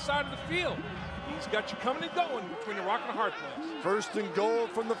the wide side of the field. He's got you coming and going between the rock and the hard place. 1st and goal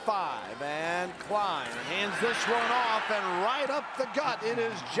from the 5, and Klein hands this one off, and right up the gut, it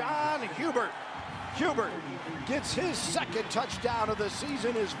is John Hubert. Hubert gets his 2nd touchdown of the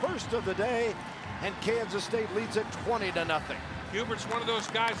season, his 1st of the day, and Kansas State leads it 20-0. Hubert's one of those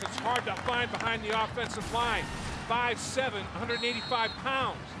guys that's hard to find behind the offensive line. 5'7", 185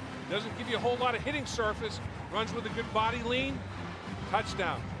 pounds. Doesn't give you a whole lot of hitting surface. Runs with a good body lean.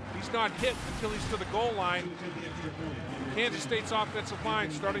 Touchdown. He's not hit until he's to the goal line. Kansas State's offensive line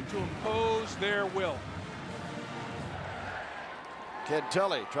starting to impose their will.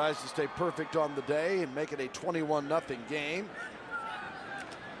 Kentelly tries to stay perfect on the day and make it a 21-0 game.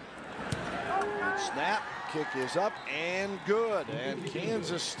 Good snap, kick is up and good. And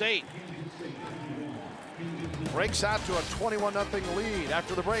Kansas State breaks out to a 21-0 lead.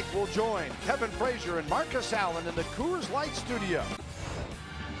 After the break, we'll join Kevin Frazier and Marcus Allen in the Coors Light studio.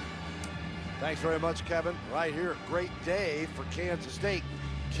 Thanks very much, Kevin. Right here, great day for Kansas State.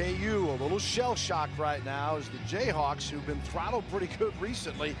 KU a little shell shocked right now as the Jayhawks, who've been throttled pretty good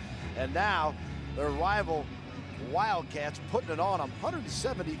recently, and now their rival Wildcats putting it on them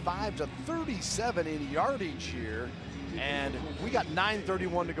 175-37 in yardage here, and we got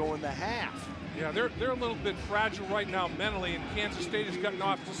 9:31 to go in the half. Yeah, they're a little bit fragile right now mentally, and Kansas State has gotten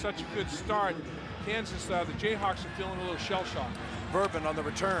off to such a good start. Kansas, the Jayhawks are feeling a little shell shocked. Bourbon on the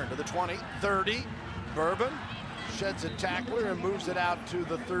return to the 20, 30. Bourbon sheds a tackler and moves it out to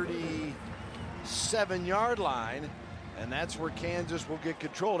the 37-yard line. And that's where Kansas will get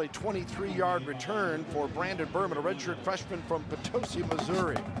control. A 23-yard return for Brandon Bourbon, a redshirt freshman from Potosi,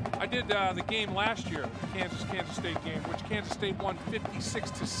 Missouri. I did the game last year, Kansas State game, which Kansas State won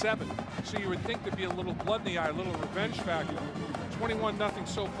 56-7. So you would think there'd be a little blood in the eye, a little revenge factor. 21-0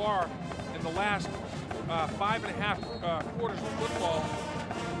 so far in the last 5.5 quarters of football,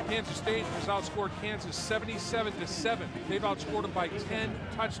 Kansas State has outscored Kansas 77-7. They've outscored them by 10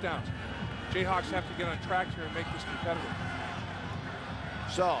 touchdowns. Jayhawks have to get on track here and make this competitive.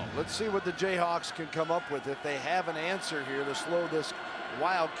 So let's see what the Jayhawks can come up with if they have an answer here to slow this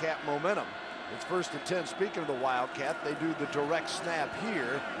Wildcat momentum. It's 1st and 10. Speaking of the Wildcat, they do the direct snap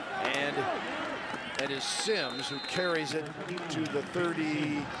here, and it is Sims who carries it to the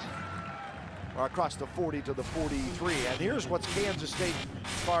 30, or across the 40 to the 43. And here's what's Kansas State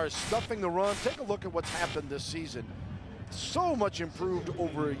as far as stuffing the run. Take a look at what's happened this season. So much improved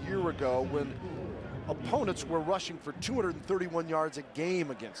over a year ago when opponents were rushing for 231 yards a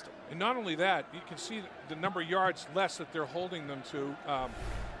game against them. And not only that, you can see the number of yards less that they're holding them to.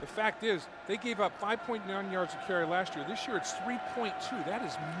 The fact is, they gave up 5.9 yards a carry last year. This year it's 3.2. That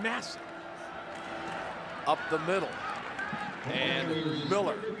is massive. Up the middle. And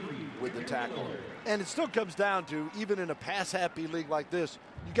Miller with the tackle. And it still comes down to, even in a pass-happy league like this,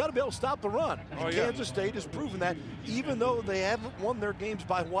 you got to be able to stop the run. And Kansas State has proven that, even though they haven't won their games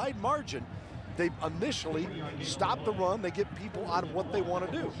by wide margin, they initially stop the run. They get people out of what they want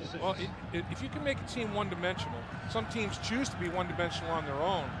to do. Well, if you can make a team one-dimensional, some teams choose to be one-dimensional on their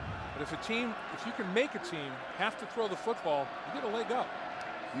own. But if you can make a team have to throw the football, you get a leg up.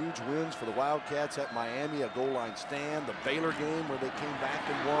 Huge wins for the Wildcats at Miami, a goal line stand. The Baylor game where they came back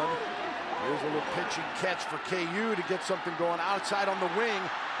and won. Here's a little pitch and catch for KU to get something going outside on the wing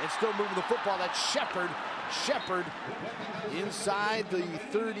and still moving the football. That's Shepard. Shepard inside the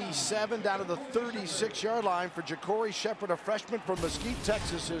 37 down to the 36-yard line for Ja'Cory Shepard, a freshman from Mesquite,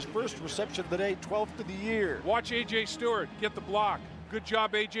 Texas. His first reception of the day, 12th of the year. Watch A.J. Stewart get the block. Good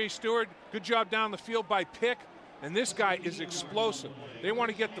job, A.J. Stewart. Good job down the field by Pick. And this guy is explosive. They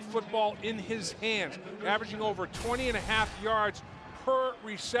want to get the football in his hands, averaging over 20.5 yards per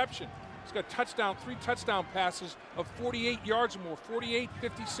reception. He's got three touchdown passes of 48 yards or more, 48,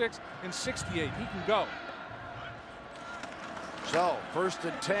 56, and 68. He can go. So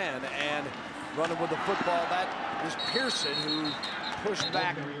 1st and 10, and running with the football. That is Pearson, who pushed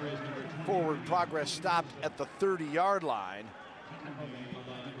back. Forward progress stopped at the 30-yard line.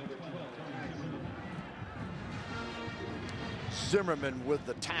 Zimmerman with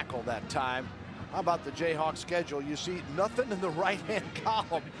the tackle that time. How about the Jayhawks schedule? You see nothing in the right-hand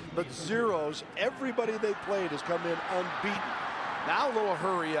column but zeros. Everybody they played has come in unbeaten. Now a little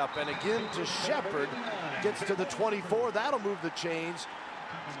hurry up, and again to Shepard. Gets to the 24. That'll move the chains.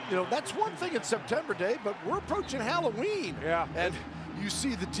 You know, that's one thing in September, Dave, but we're approaching Halloween. Yeah. And you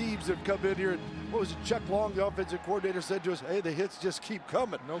see the teams that come in here. And what was it, Chuck Long, the offensive coordinator, said to us, hey, the hits just keep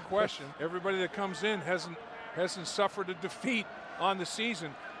coming. No question. Everybody that comes in hasn't suffered a defeat on the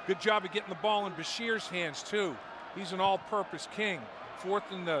season. Good job of getting the ball in Bashir's hands, too. He's an all-purpose king. 4th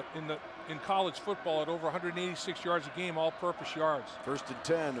in college football at over 186 yards a game, all-purpose yards. 1st and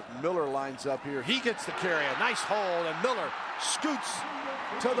 10, Miller lines up here. He gets the carry, a nice hold, and Miller scoots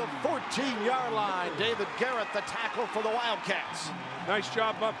to the 14-yard line. David Garrett, the tackle for the Wildcats. Nice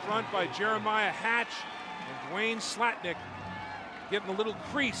job up front by Jeremiah Hatch and Dwayne Slatnick, getting a little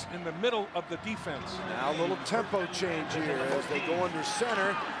crease in the middle of the defense. Now a little tempo change here as they go under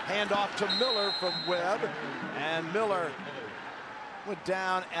center. Hand off to Miller from Webb, and Miller went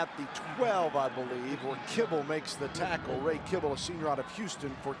down at the 12, I believe, where Kibble makes the tackle. Ray Kibble, a senior out of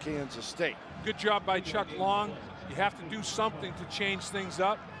Houston for Kansas State. Good job by Chuck Long. You have to do something to change things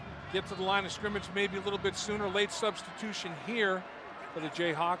up. Get to the line of scrimmage maybe a little bit sooner. Late substitution here for the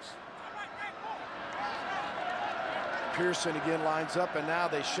Jayhawks. Pearson again lines up, and now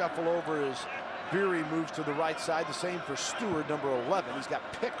they shuffle over as Beery moves to the right side. The same for Stewart, number 11. He's got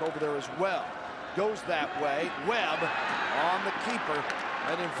Pick over there as well. Goes that way. Webb on the keeper.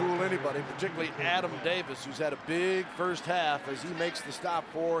 That didn't fool anybody, particularly Adam Davis, who's had a big first half as he makes the stop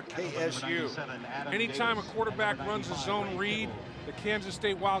for KSU. Anytime a quarterback runs a zone read, the Kansas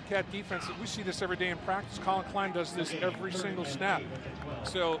State Wildcat defense, we see this every day in practice. Colin Klein does this every single snap.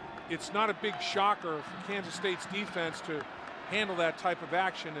 So it's not a big shocker for Kansas State's defense to handle that type of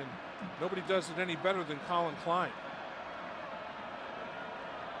action, and nobody does it any better than Colin Klein.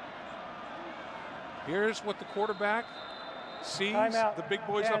 Here's what the quarterback sees, the big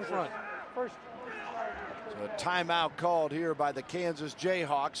boys up front. So a timeout called here by the Kansas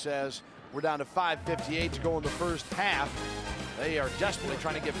Jayhawks as we're down to 5:58 to go in the first half. They are desperately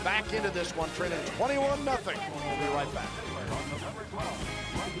trying to get back into this one, trailing 21-0. We'll be right back.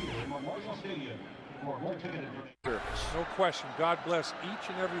 No question. God bless each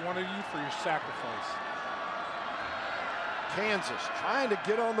and every one of you for your sacrifice. Kansas trying to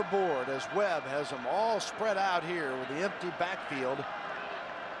get on the board as Webb has them all spread out here with the empty backfield.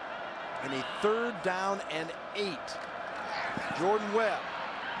 and a 3rd down and 8. Jordan Webb,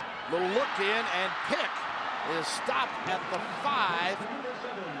 little look in, and pick is stopped at the 5.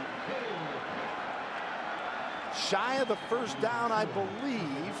 Shy of the 1st down, I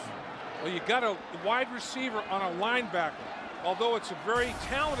believe. Well, you got a wide receiver on a linebacker. Although it's a very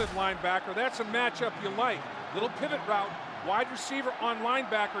talented linebacker, that's a matchup you like. Little pivot route, wide receiver on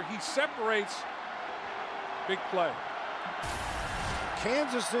linebacker. He separates. Big play.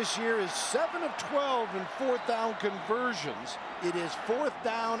 Kansas this year is 7 of 12 in 4th down conversions. It is 4th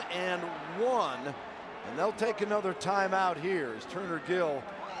down and 1. And they'll take another timeout here as Turner Gill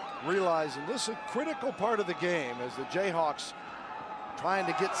realizing this is a critical part of the game as the Jayhawks trying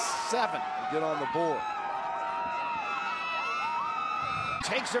to get 7 to get on the board.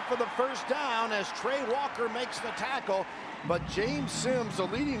 Takes it for the 1st down as Trey Walker makes the tackle, but James Sims, the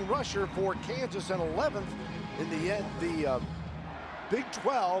leading rusher for Kansas and 11th in the end, the Big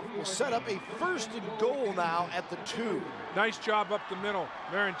 12 will set up a 1st and goal now at the 2. Nice job up the middle.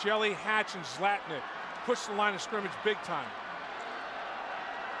 Marangelli, Hatch, and Zlatnik push the line of scrimmage big time.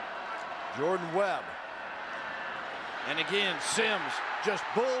 Jordan Webb. And again, Sims just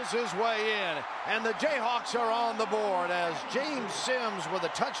bulls his way in. And the Jayhawks are on the board as James Sims with a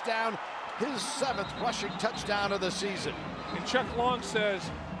touchdown, his 7th rushing touchdown of the season. And Chuck Long says,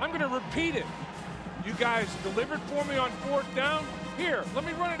 I'm going to repeat it. You guys delivered for me on 4th down. Here, let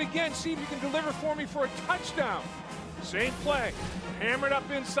me run it again, see if you can deliver for me for a touchdown. Same play. Hammer it up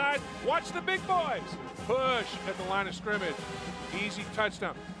inside. Watch the big boys. Push at the line of scrimmage. Easy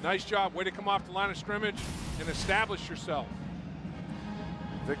touchdown. Nice job. Way to come off the line of scrimmage and establish yourself.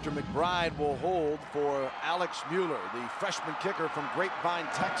 Victor McBride will hold for Alex Mueller, the freshman kicker from Grapevine,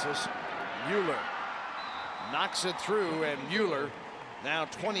 Texas. Mueller knocks it through, and Mueller now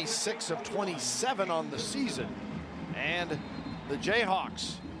 26 of 27 on the season. And the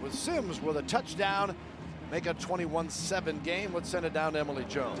Jayhawks with Sims with a touchdown make a 21-7 game. Let's send it down to Emily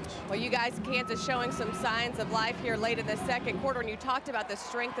Jones. Well, you guys, Kansas showing some signs of life here late in the 2nd quarter. And you talked about the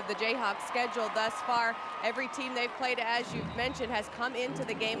strength of the Jayhawks schedule thus far. Every team they've played, as you've mentioned, has come into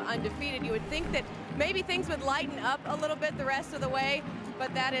the game undefeated. You would think that maybe things would lighten up a little bit the rest of the way,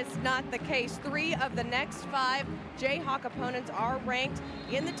 but that is not the case. 3 of the next 5 Jayhawk opponents are ranked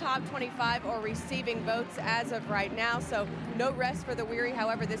in the top 25 or receiving votes as of right now, so no rest for the weary.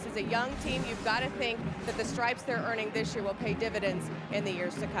 However, this is a young team. You've got to think that the stripes they're earning this year will pay dividends in the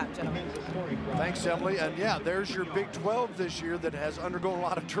years to come, gentlemen. Thanks, Emily. And yeah, there's your Big 12 this year that has undergone a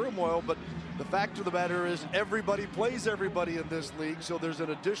lot of turmoil, but the fact of the matter is everybody plays everybody in this league, so there's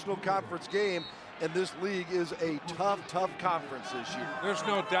an additional conference game. And this league is a tough, tough conference this year. There's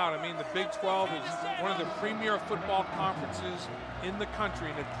no doubt. I mean, the Big 12 is one of the premier football conferences in the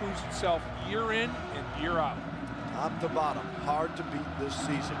country, and it proves itself year in and year out. Top to bottom, hard to beat this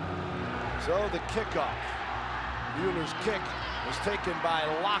season. So the kickoff. Mueller's kick was taken by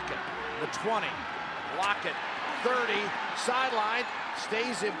Lockett, the 20. Lockett, 30, sideline,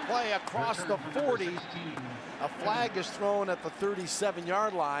 stays in play across the 40. A flag is thrown at the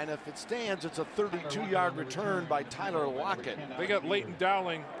 37-yard line. If it stands, it's a 32-yard return by Tyler Lockett. They got Leighton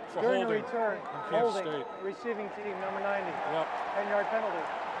Dowling for During holding. the return, holding, receiving team, number 90. Yep. 10-yard penalty,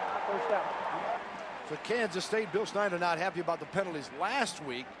 1st down. For Kansas State, Bill Snyder not happy about the penalties last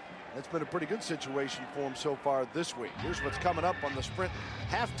week. That's been a pretty good situation for him so far this week. Here's what's coming up on the Sprint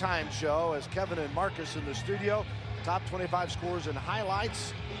halftime show as Kevin and Marcus in the studio. Top 25 scores and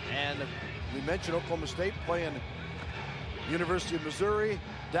highlights. And we mentioned Oklahoma State playing University of Missouri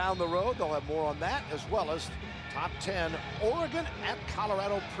down the road. They'll have more on that, as well as top 10 Oregon at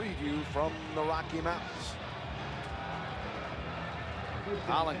Colorado preview from the Rocky Mountains.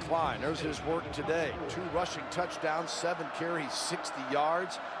 Colin Klein, there's his work today. 2 rushing touchdowns, 7 carries, 60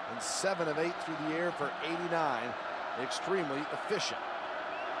 yards, and 7 of 8 through the air for 89. Extremely efficient.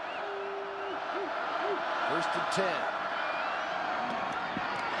 1st and 10.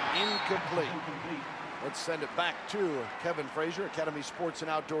 Incomplete. Let's send it back to Kevin Frazier, Academy Sports and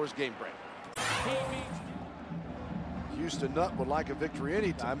Outdoors Game Break. Houston Nutt would like a victory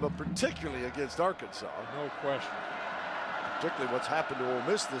anytime, but particularly against Arkansas. No question. Particularly what's happened to Ole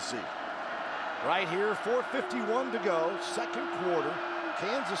Miss this season. Right here, 4:51 to go, 2nd quarter.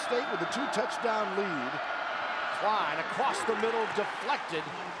 Kansas State with a 2-touchdown lead. Klein across the middle, deflected.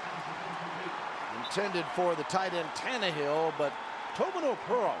 Intended for the tight end Tannehill, but Tobin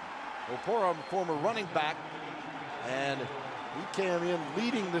Opurum, former running back, and he came in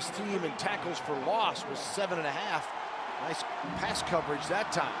leading this team in tackles for loss with 7.5. Nice pass coverage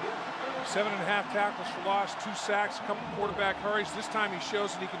that time. 7.5 tackles for loss, 2 sacks, a couple quarterback hurries. This time he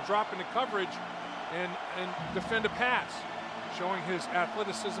shows that he can drop into coverage and defend a pass. showing his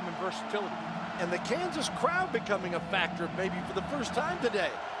athleticism and versatility. And the Kansas crowd becoming a factor maybe for the first time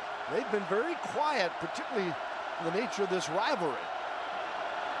today. They've been very quiet, particularly in the nature of this rivalry.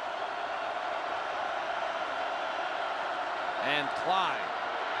 And Klein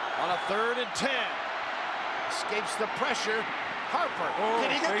on a 3rd and 10. Escapes the pressure. Harper,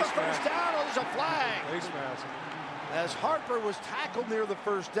 can he get the first down? Oh, there's a flag. Face mask. As Harper was tackled near the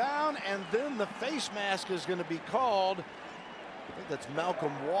first down, and then the face mask is going to be called. I think that's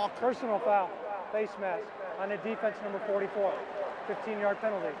Malcolm Walker. Personal foul, face mask on the defense number 44. 15-yard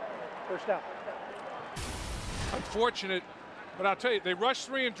penalty, first down. Unfortunate, but I'll tell you, they rush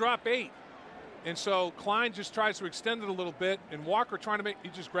 3 and drop 8. And so Klein just tries to extend it a little bit, and Walker he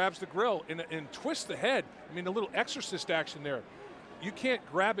just grabs the grill and twists the head. I mean, a little exorcist action there. You can't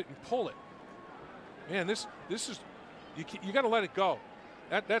grab it and pull it. Man, this is, you got to let it go.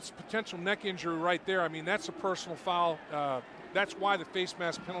 That's potential neck injury right there. I mean, that's a personal foul. That's why the face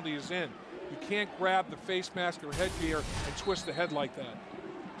mask penalty is in. You can't grab the face mask or headgear and twist the head like that.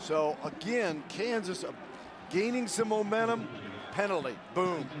 So again, Kansas gaining some momentum. Penalty,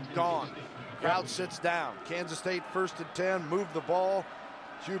 boom, gone. Crowd sits down. Kansas State 1st and 10, move the ball.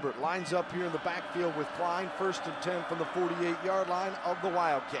 Hubert lines up here in the backfield with Klein. 1st and 10 from the 48-yard line of the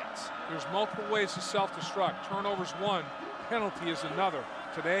Wildcats. There's multiple ways to self-destruct. Turnover's one, penalty is another.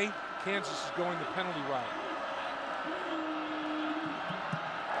 Today, Kansas is going the penalty route.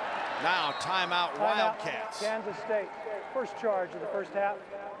 Now timeout, Wildcats. Kansas State, first charge of the first half,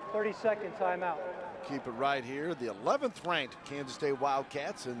 32nd timeout. Keep it right here. The 11th ranked Kansas State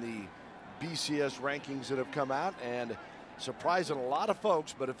Wildcats in the BCS rankings that have come out, and surprising a lot of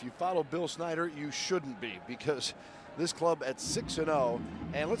folks, but if you follow Bill Snyder, you shouldn't be, because this club at 6-0.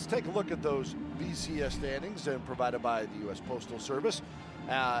 And let's take a look at those BCS standings and provided by the U.S. Postal Service.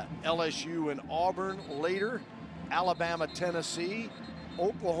 LSU and Auburn later, Alabama, Tennessee,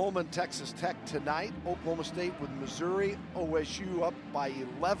 Oklahoma and Texas Tech tonight, Oklahoma State with Missouri, OSU up by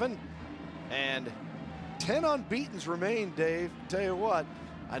 11, and 10 unbeatens remain, Dave. Tell you what,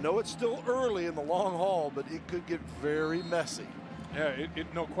 I know it's still early in the long haul, but it could get very messy. Yeah,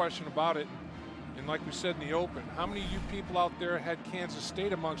 no question about it. And like we said in the open, how many of you people out there had Kansas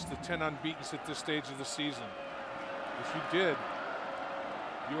State amongst the 10 unbeatens at this stage of the season? If you did,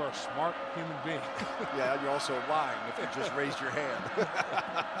 you are a smart human being. Yeah, you're also lying if you just raised your hand.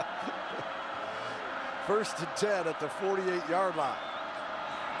 1st and 10 at the 48-yard line.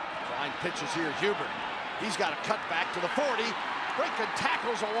 Fine pitches here, Hubert. He's got a cut back to the 40. Breaking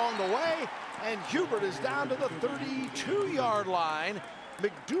tackles along the way, and Hubert is down to the 32-yard line.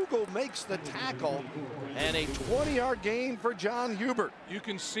 McDougal makes the tackle, and a 20-yard gain for John Hubert. You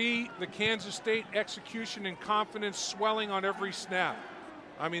can see the Kansas State execution and confidence swelling on every snap.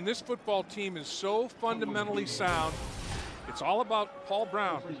 I mean, this football team is so fundamentally sound. It's all about Paul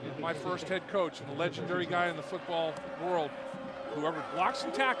Brown, my first head coach, and a legendary guy in the football world. Whoever blocks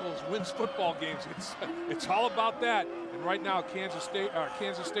and tackles wins football games. It's all about that. And right now, Kansas State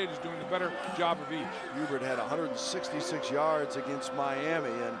is doing a better job of each. Hubert had 166 yards against Miami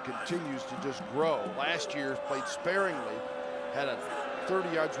and continues to just grow. Last year played sparingly, had a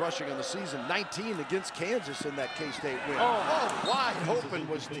 30 yards rushing in the season, 19 against Kansas in that K-State win. Oh, wide open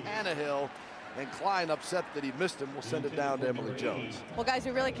was Tannehill. And Klein, upset that he missed him, will send it down to Emily Jones. Well, guys,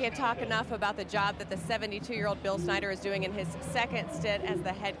 we really can't talk enough about the job that the 72-year-old Bill Snyder is doing in his second stint as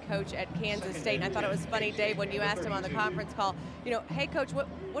the head coach at Kansas State. And I thought it was funny, Dave, when you asked him on the conference call, you know, hey, Coach, what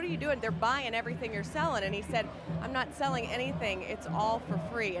are you doing? They're buying everything you're selling. And he said, I'm not selling anything. It's all for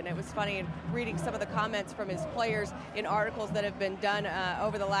free. And it was funny reading some of the comments from his players in articles that have been done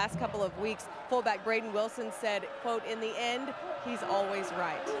over the last couple of weeks. Fullback Braden Wilson said, quote, in the end, he's always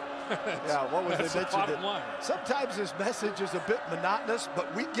right. Yeah, what was they mentioned? Sometimes this message is a bit monotonous,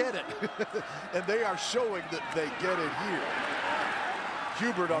 but we get it. And they are showing that they get it here.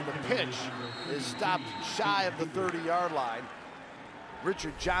 Hubert on the pitch is stopped shy of the 30-yard line.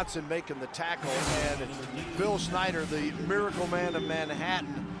 Richard Johnson making the tackle, and Bill Snyder, the miracle man of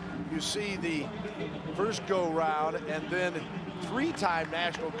Manhattan. You see the first go-round, and then three-time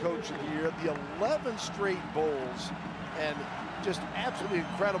National Coach of the Year, the 11 straight bowls, and just absolutely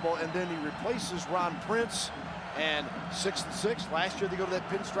incredible. And then he replaces Ron Prince, and 6-6. Last year they go to that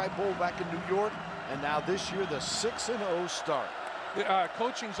Pinstripe Bowl back in New York, and now this year the 6-0 start.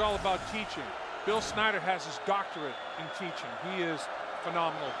 Coaching's all about teaching. Bill Snyder has his doctorate in teaching. He is a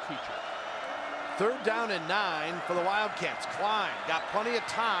phenomenal teacher. 3rd down and 9 for the Wildcats. Klein got plenty of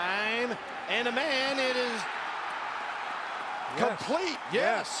time, and a man, it is Complete,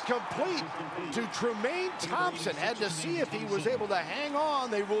 yes, complete to Tremaine Thompson. Had to see if he was able to hang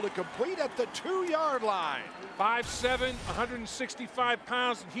on. They ruled it complete at the 2-yard line. 5'7", 165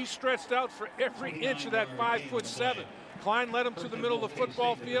 pounds, and he stretched out for every inch of that 5'7". Klein led him to the middle of the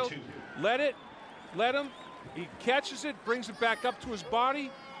football field. Let him. He catches it, brings it back up to his body,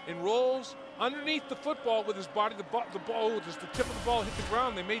 and rolls underneath the football with his body. The ball, does the tip of the ball hit the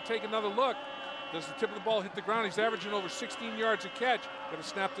ground? They may take another look. Does the tip of the ball hit the ground? He's averaging over 16 yards a catch. Got to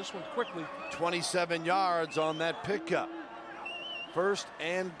snap this one quickly. 27 yards on that pickup. 1st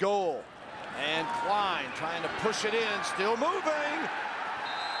and goal. And Klein trying to push it in, still moving.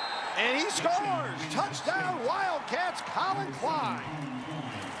 And he scores. Touchdown, Wildcats, Colin Klein.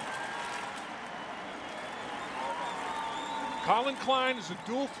 Colin Klein is a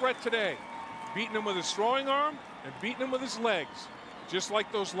dual threat today. Beating him with his throwing arm and beating him with his legs. Just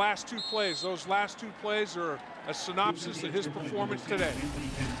like those last 2 plays. Those last 2 plays are a synopsis of his performance today.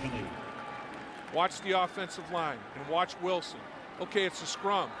 Watch the offensive line and watch Wilson. Okay, it's a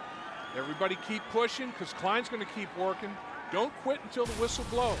scrum. Everybody keep pushing because Klein's going to keep working. Don't quit until the whistle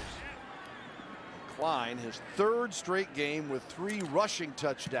blows. Klein, his 3rd straight game with 3 rushing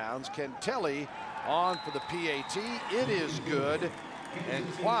touchdowns. Kentelly on for the PAT. It is good. And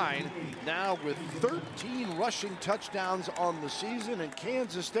Klein now with 13 rushing touchdowns on the season. And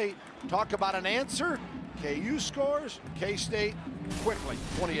Kansas State, talk about an answer. KU scores, K-State quickly,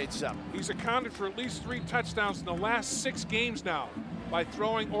 28-7. He's accounted for at least 3 touchdowns in the last 6 games now by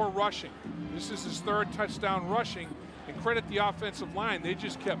throwing or rushing. This is his 3rd touchdown rushing. And credit the offensive line. They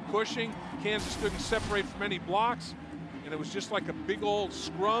just kept pushing. Kansas couldn't separate from any blocks. And it was just like a big old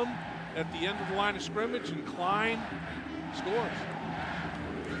scrum at the end of the line of scrimmage. And Klein scores.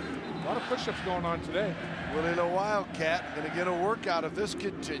 A lot of push-ups going on today. Willie the Wildcat going to get a workout if this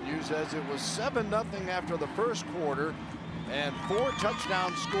continues, as it was 7-0 after the 1st quarter and 4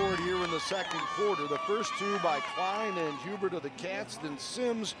 touchdowns scored here in the 2nd quarter. The first 2 by Klein and Hubert of the Cats, then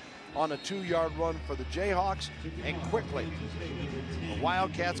Sims on a 2-yard run for the Jayhawks, and quickly the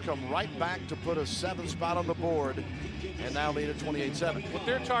Wildcats come right back to put a 7th spot on the board and now lead at 28-7. What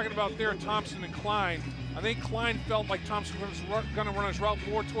they're talking about there, Thompson and Klein, I think Klein felt like Thompson was going to run his route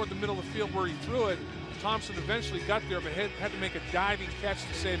more toward the middle of the field where he threw it. Thompson eventually got there, but had to make a diving catch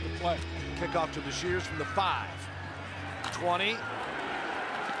to save the play. Kickoff to the Shears from the 5. 20.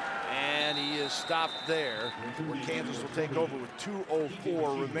 And he is stopped there, where Kansas will take over with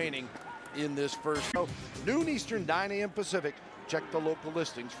 2:04 remaining in this first. Noon Eastern, 9 a.m. Pacific. Check the local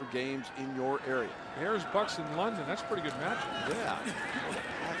listings for games in your area. Bears Bucks in London. That's a pretty good matchup. Yeah.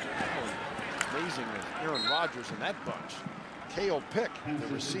 Amazing with Aaron Rodgers in that bunch. Cale Pick, the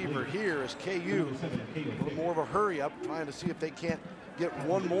receiver here, is KU. A little more of a hurry up, trying to see if they can't get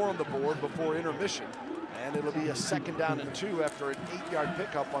 1 more on the board before intermission. And it'll be a 2nd down and 2 after an 8-yard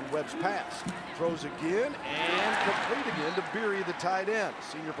pickup on Webb's pass. Throws again and complete again to Beery, the tight end.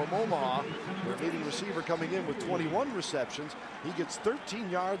 Senior from Omaha, their leading receiver, coming in with 21 receptions. He gets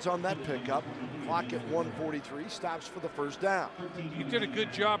 13 yards on that pickup. Clock at 1:43, stops for the 1st down. He did a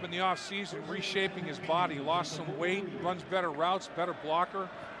good job in the offseason reshaping his body. Lost some weight, runs better routes, better blocker.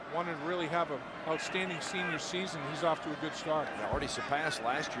 Wanted to really have an outstanding senior season. He's off to a good start. Yeah, already surpassed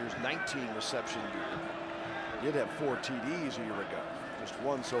last year's 19 reception year. Did have 4 TDs a year ago. Just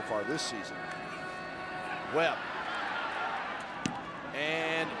 1 so far this season. Webb.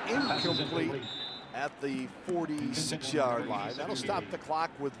 And incomplete at the 46-yard line. That'll stop the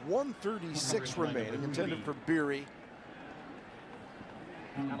clock with 1:36 remaining. Intended for Beery.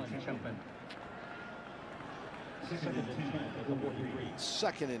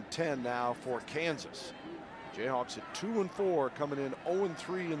 2nd and 10 now for Kansas. Jayhawks at 2-4, coming in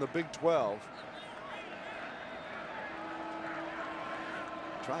 0-3 in the Big 12.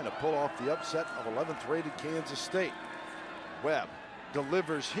 Trying to pull off the upset of 11th rated Kansas State. Webb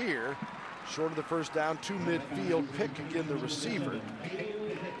delivers here, short of the 1st down, to midfield. Pick again, the receiver.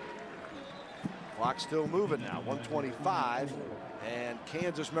 Clock still moving now, 1:25, and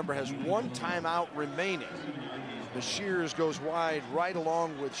Kansas, remember, has 1 timeout remaining. The Shears goes wide right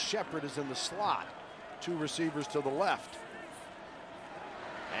along with Shepard is in the slot. 2 receivers to the left.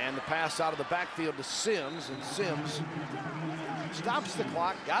 And the pass out of the backfield to Sims, and Sims stops the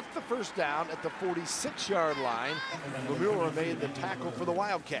clock, got the 1st down at the 46-yard line. Lemura made the tackle for the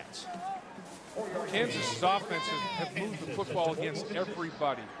Wildcats. Kansas' offense have moved the football against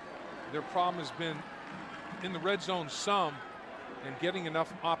everybody. Their problem has been in the red zone some and getting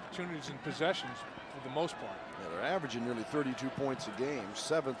enough opportunities and possessions for the most part. Yeah, they're averaging nearly 32 points a game,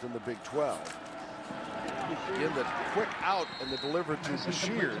 7th in the Big 12. Again, the quick out and the deliver to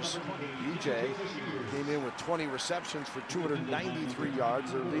Bashirs. BJ came in with 20 receptions for 293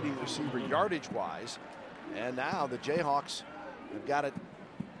 yards, their leading receiver yardage-wise. And now the Jayhawks have got it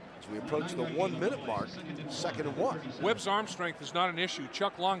as we approach the 1 minute mark, 2nd and 1. Webb's arm strength is not an issue.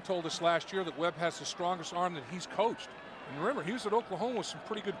 Chuck Long told us last year that Webb has the strongest arm that he's coached. And remember, he was at Oklahoma with some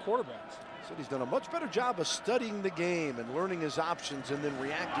pretty good quarterbacks. Said he's done a much better job of studying the game and learning his options and then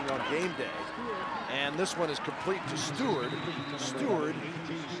reacting on game day. And this one is complete to Stewart. Stewart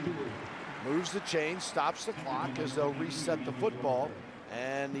moves the chain, stops the clock as they'll reset the football,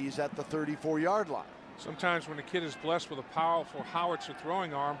 and he's at the 34-yard line. Sometimes when a kid is blessed with a powerful howitzer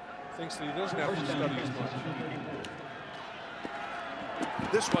throwing arm, thinks that he doesn't have to study as much.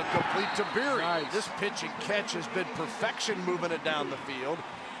 This one complete to Beery. Nice. This pitch and catch has been perfection moving it down the field.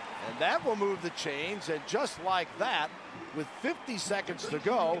 And that will move the chains. And just like that, with 50 seconds to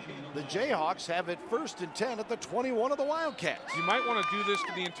go, the Jayhawks have it 1st and 10 at the 21 of the Wildcats. You might want to do this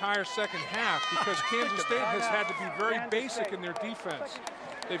for the entire second half because Kansas State has had to be very basic in their defense.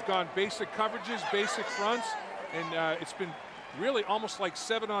 They've gone basic coverages, basic fronts, and it's been really almost like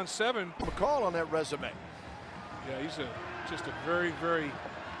 7-on-7. McCall on that resume. Yeah, he's just a very, very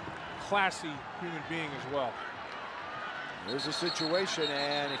classy human being as well. There's a situation,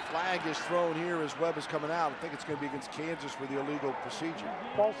 and a flag is thrown here as Webb is coming out. I think it's going to be against Kansas for the illegal procedure.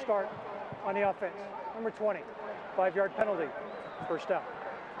 False start on the offense. Number 20, 5-yard penalty, 1st down.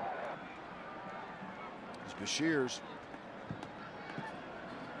 It's Bashirs.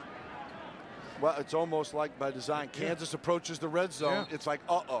 Well, it's almost like by design. Kansas approaches the red zone. Yeah. It's like,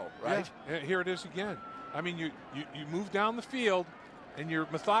 uh-oh, right? Yeah. Here it is again. I mean, you move down the field, and you're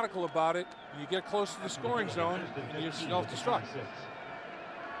methodical about it. You get close to the scoring zone, and you self-destruct.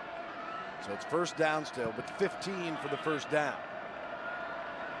 So it's 1st down still, but 15 for the 1st down.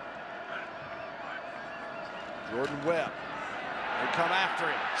 Jordan Webb. They come after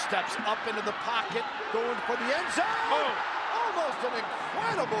him. Steps up into the pocket, going for the end zone. Oh! Almost an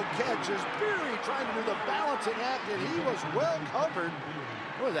incredible catch as Beery trying to do the balancing act, and he was well covered.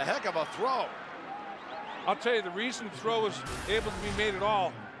 It was a heck of a throw. I'll tell you, the reason the throw was able to be made at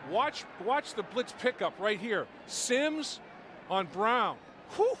all, watch the blitz pickup right here. Sims on Brown.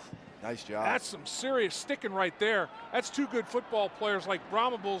 Whew. Nice job. That's some serious sticking right there. That's two good football players like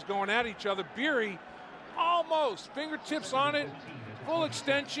Brahmabuls going at each other. Beery almost fingertips on it, full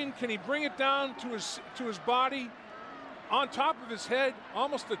extension. Can he bring it down to his body? On top of his head,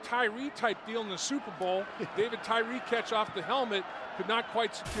 almost the Tyree type deal in the Super Bowl. David Tyree catch off the helmet, could not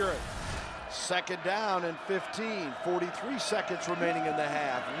quite secure it. 2nd down and 15, 43 seconds remaining in the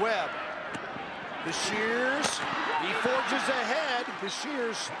half. Webb, Bashirs, he forges ahead.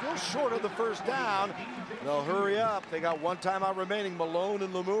 Bashirs still short of the 1st down. They'll hurry up. They got 1 timeout remaining. Malone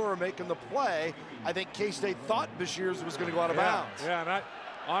and Lamour making the play. I think K-State thought Bashirs was going to go out of bounds. Yeah, and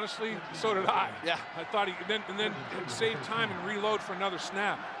honestly, so did I. Yeah. I thought he then save time and reload for another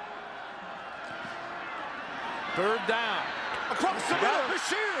snap. 3rd down. Across the middle,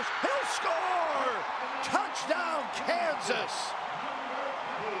 Bashirs, he'll score! Touchdown, Kansas!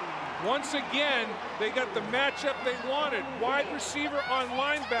 Once again, they got the matchup they wanted. Wide receiver on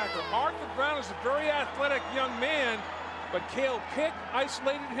linebacker. Arthur Brown is a very athletic young man, but Cale Pick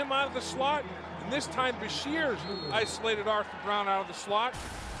isolated him out of the slot, and this time Bashirs isolated Arthur Brown out of the slot,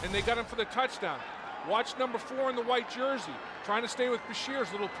 and they got him for the touchdown. Watch number 4 in the white jersey, trying to stay with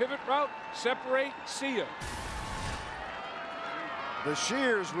Bashirs. Little pivot route, separate, see ya.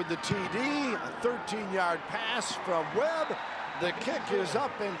 Bashirs with the TD, a 13-yard pass from Webb. The kick is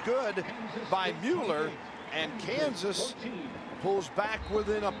up and good by Mueller, and Kansas pulls back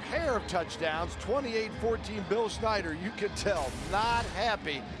within a pair of touchdowns. 28-14, Bill Snyder, you can tell, not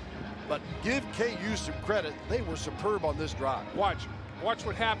happy, but give KU some credit. They were superb on this drive. Watch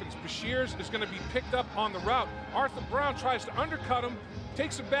what happens. Bashirs is going to be picked up on the route. Arthur Brown tries to undercut him,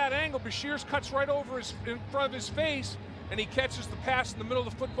 takes a bad angle. Bashirs cuts right over in front of his face, and he catches the pass in the middle of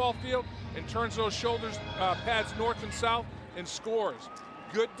the football field and turns those shoulders pads north and south and scores.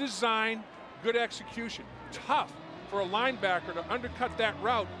 Good design, good execution. Tough for a linebacker to undercut that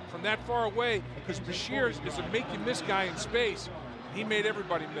route from that far away because Bashirs is a make-you-miss guy in space. He made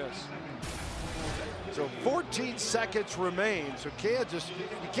everybody miss. So 14 seconds remain. So Kansas,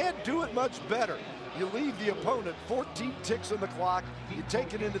 you can't do it much better. You leave the opponent 14 ticks on the clock. You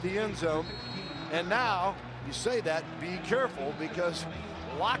take it into the end zone. And now you say that, be careful, because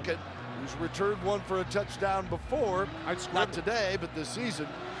Lockett, who's returned one for a touchdown before, not today, but this season.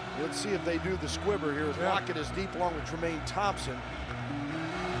 Let's see if they do the squibber here. Lockett is deep along with Tremaine Thompson.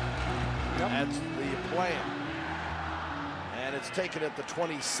 That's the plan. and it's taken at the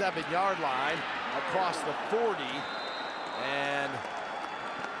 27-yard line across the 40, and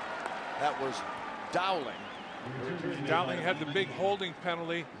that was Dowling. Dowling had the big holding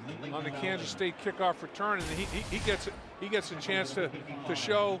penalty on the Kansas State kickoff return, and he gets a chance to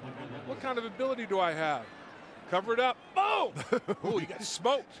show what kind of ability do I have. Cover it up. Oh! Oh, you got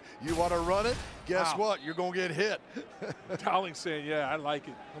smoked. You want to run it? Guess what? You're going to get hit. Dowling saying, yeah, I like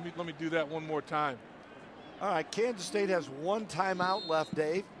it. Let me do that one more time. All right, Kansas State has one timeout left,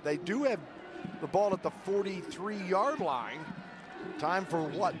 Dave. They do have the ball at the 43-yard line. Time for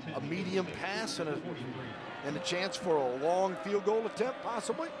what? A medium pass and a chance for a long field goal attempt,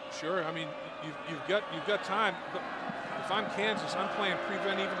 possibly? Sure. I mean, you've got time. But if I'm Kansas, I'm playing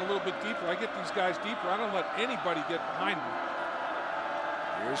prevent even a little bit deeper. I get these guys deeper. I don't let anybody get behind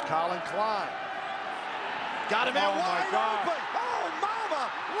me. Here's Colin Klein. Got him out wide open. Oh,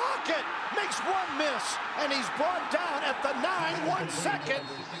 mama, Lockett makes one miss, and he's brought down at the 9, 1 second.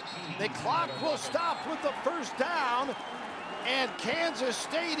 The clock will stop with the first down, and Kansas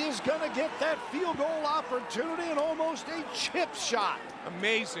State is going to get that field goal opportunity and almost a chip shot.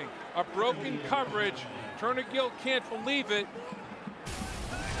 Amazing. A broken coverage. Turner Gill can't believe it.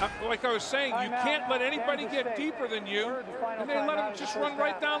 Like I was saying, you can't let anybody get deeper than you, and they let them just run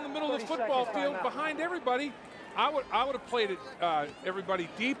right down the middle of the football field behind everybody. I would have played it everybody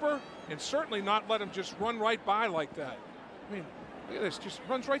deeper, and certainly not let them just run right by like that. I mean, look at this, just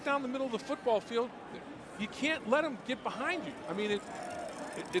runs right down the middle of the football field. You can't let them get behind you. I mean,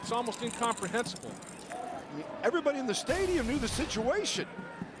 it's almost incomprehensible. I mean, everybody in the stadium knew the situation.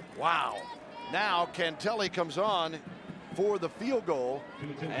 Wow. Now Cantelli comes on for the field goal,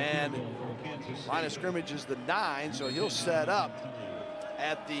 and line of scrimmage is the 9, so he'll set up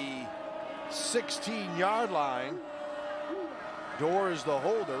at the 16-yard line. Dorr is the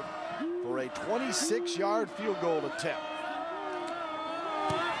holder for a 26-yard field goal attempt.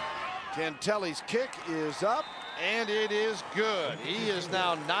 Cantelli's kick is up, and it is good. He is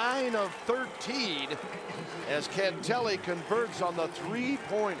now 9 of 13 as Cantelli converts on the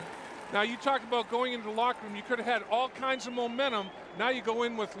 3-pointer. Now, you talk about going into the locker room. You could have had all kinds of momentum. Now you go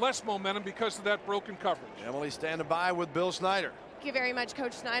in with less momentum because of that broken coverage. Emily standing by with Bill Snyder. Thank you very much,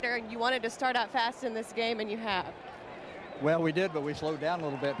 Coach Snyder. You wanted to start out fast in this game, and you have. Well, we did, but we slowed down a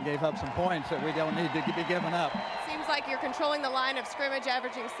little bit and gave up some points that we don't need to be giving up. Seems like you're controlling the line of scrimmage,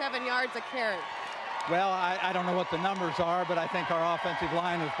 averaging 7 yards a carry. Well, I don't know what the numbers are, but I think our offensive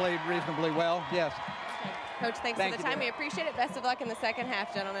line has played reasonably well. Yes. Coach, thanks for the time. We appreciate it. Best of luck in the second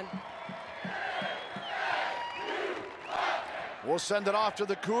half, gentlemen. We'll send it off to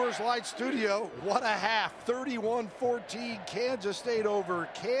the Coors Light studio. What a half. 31-14, Kansas State over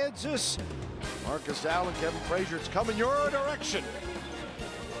Kansas. Marcus Allen, Kevin Frazier, it's coming your direction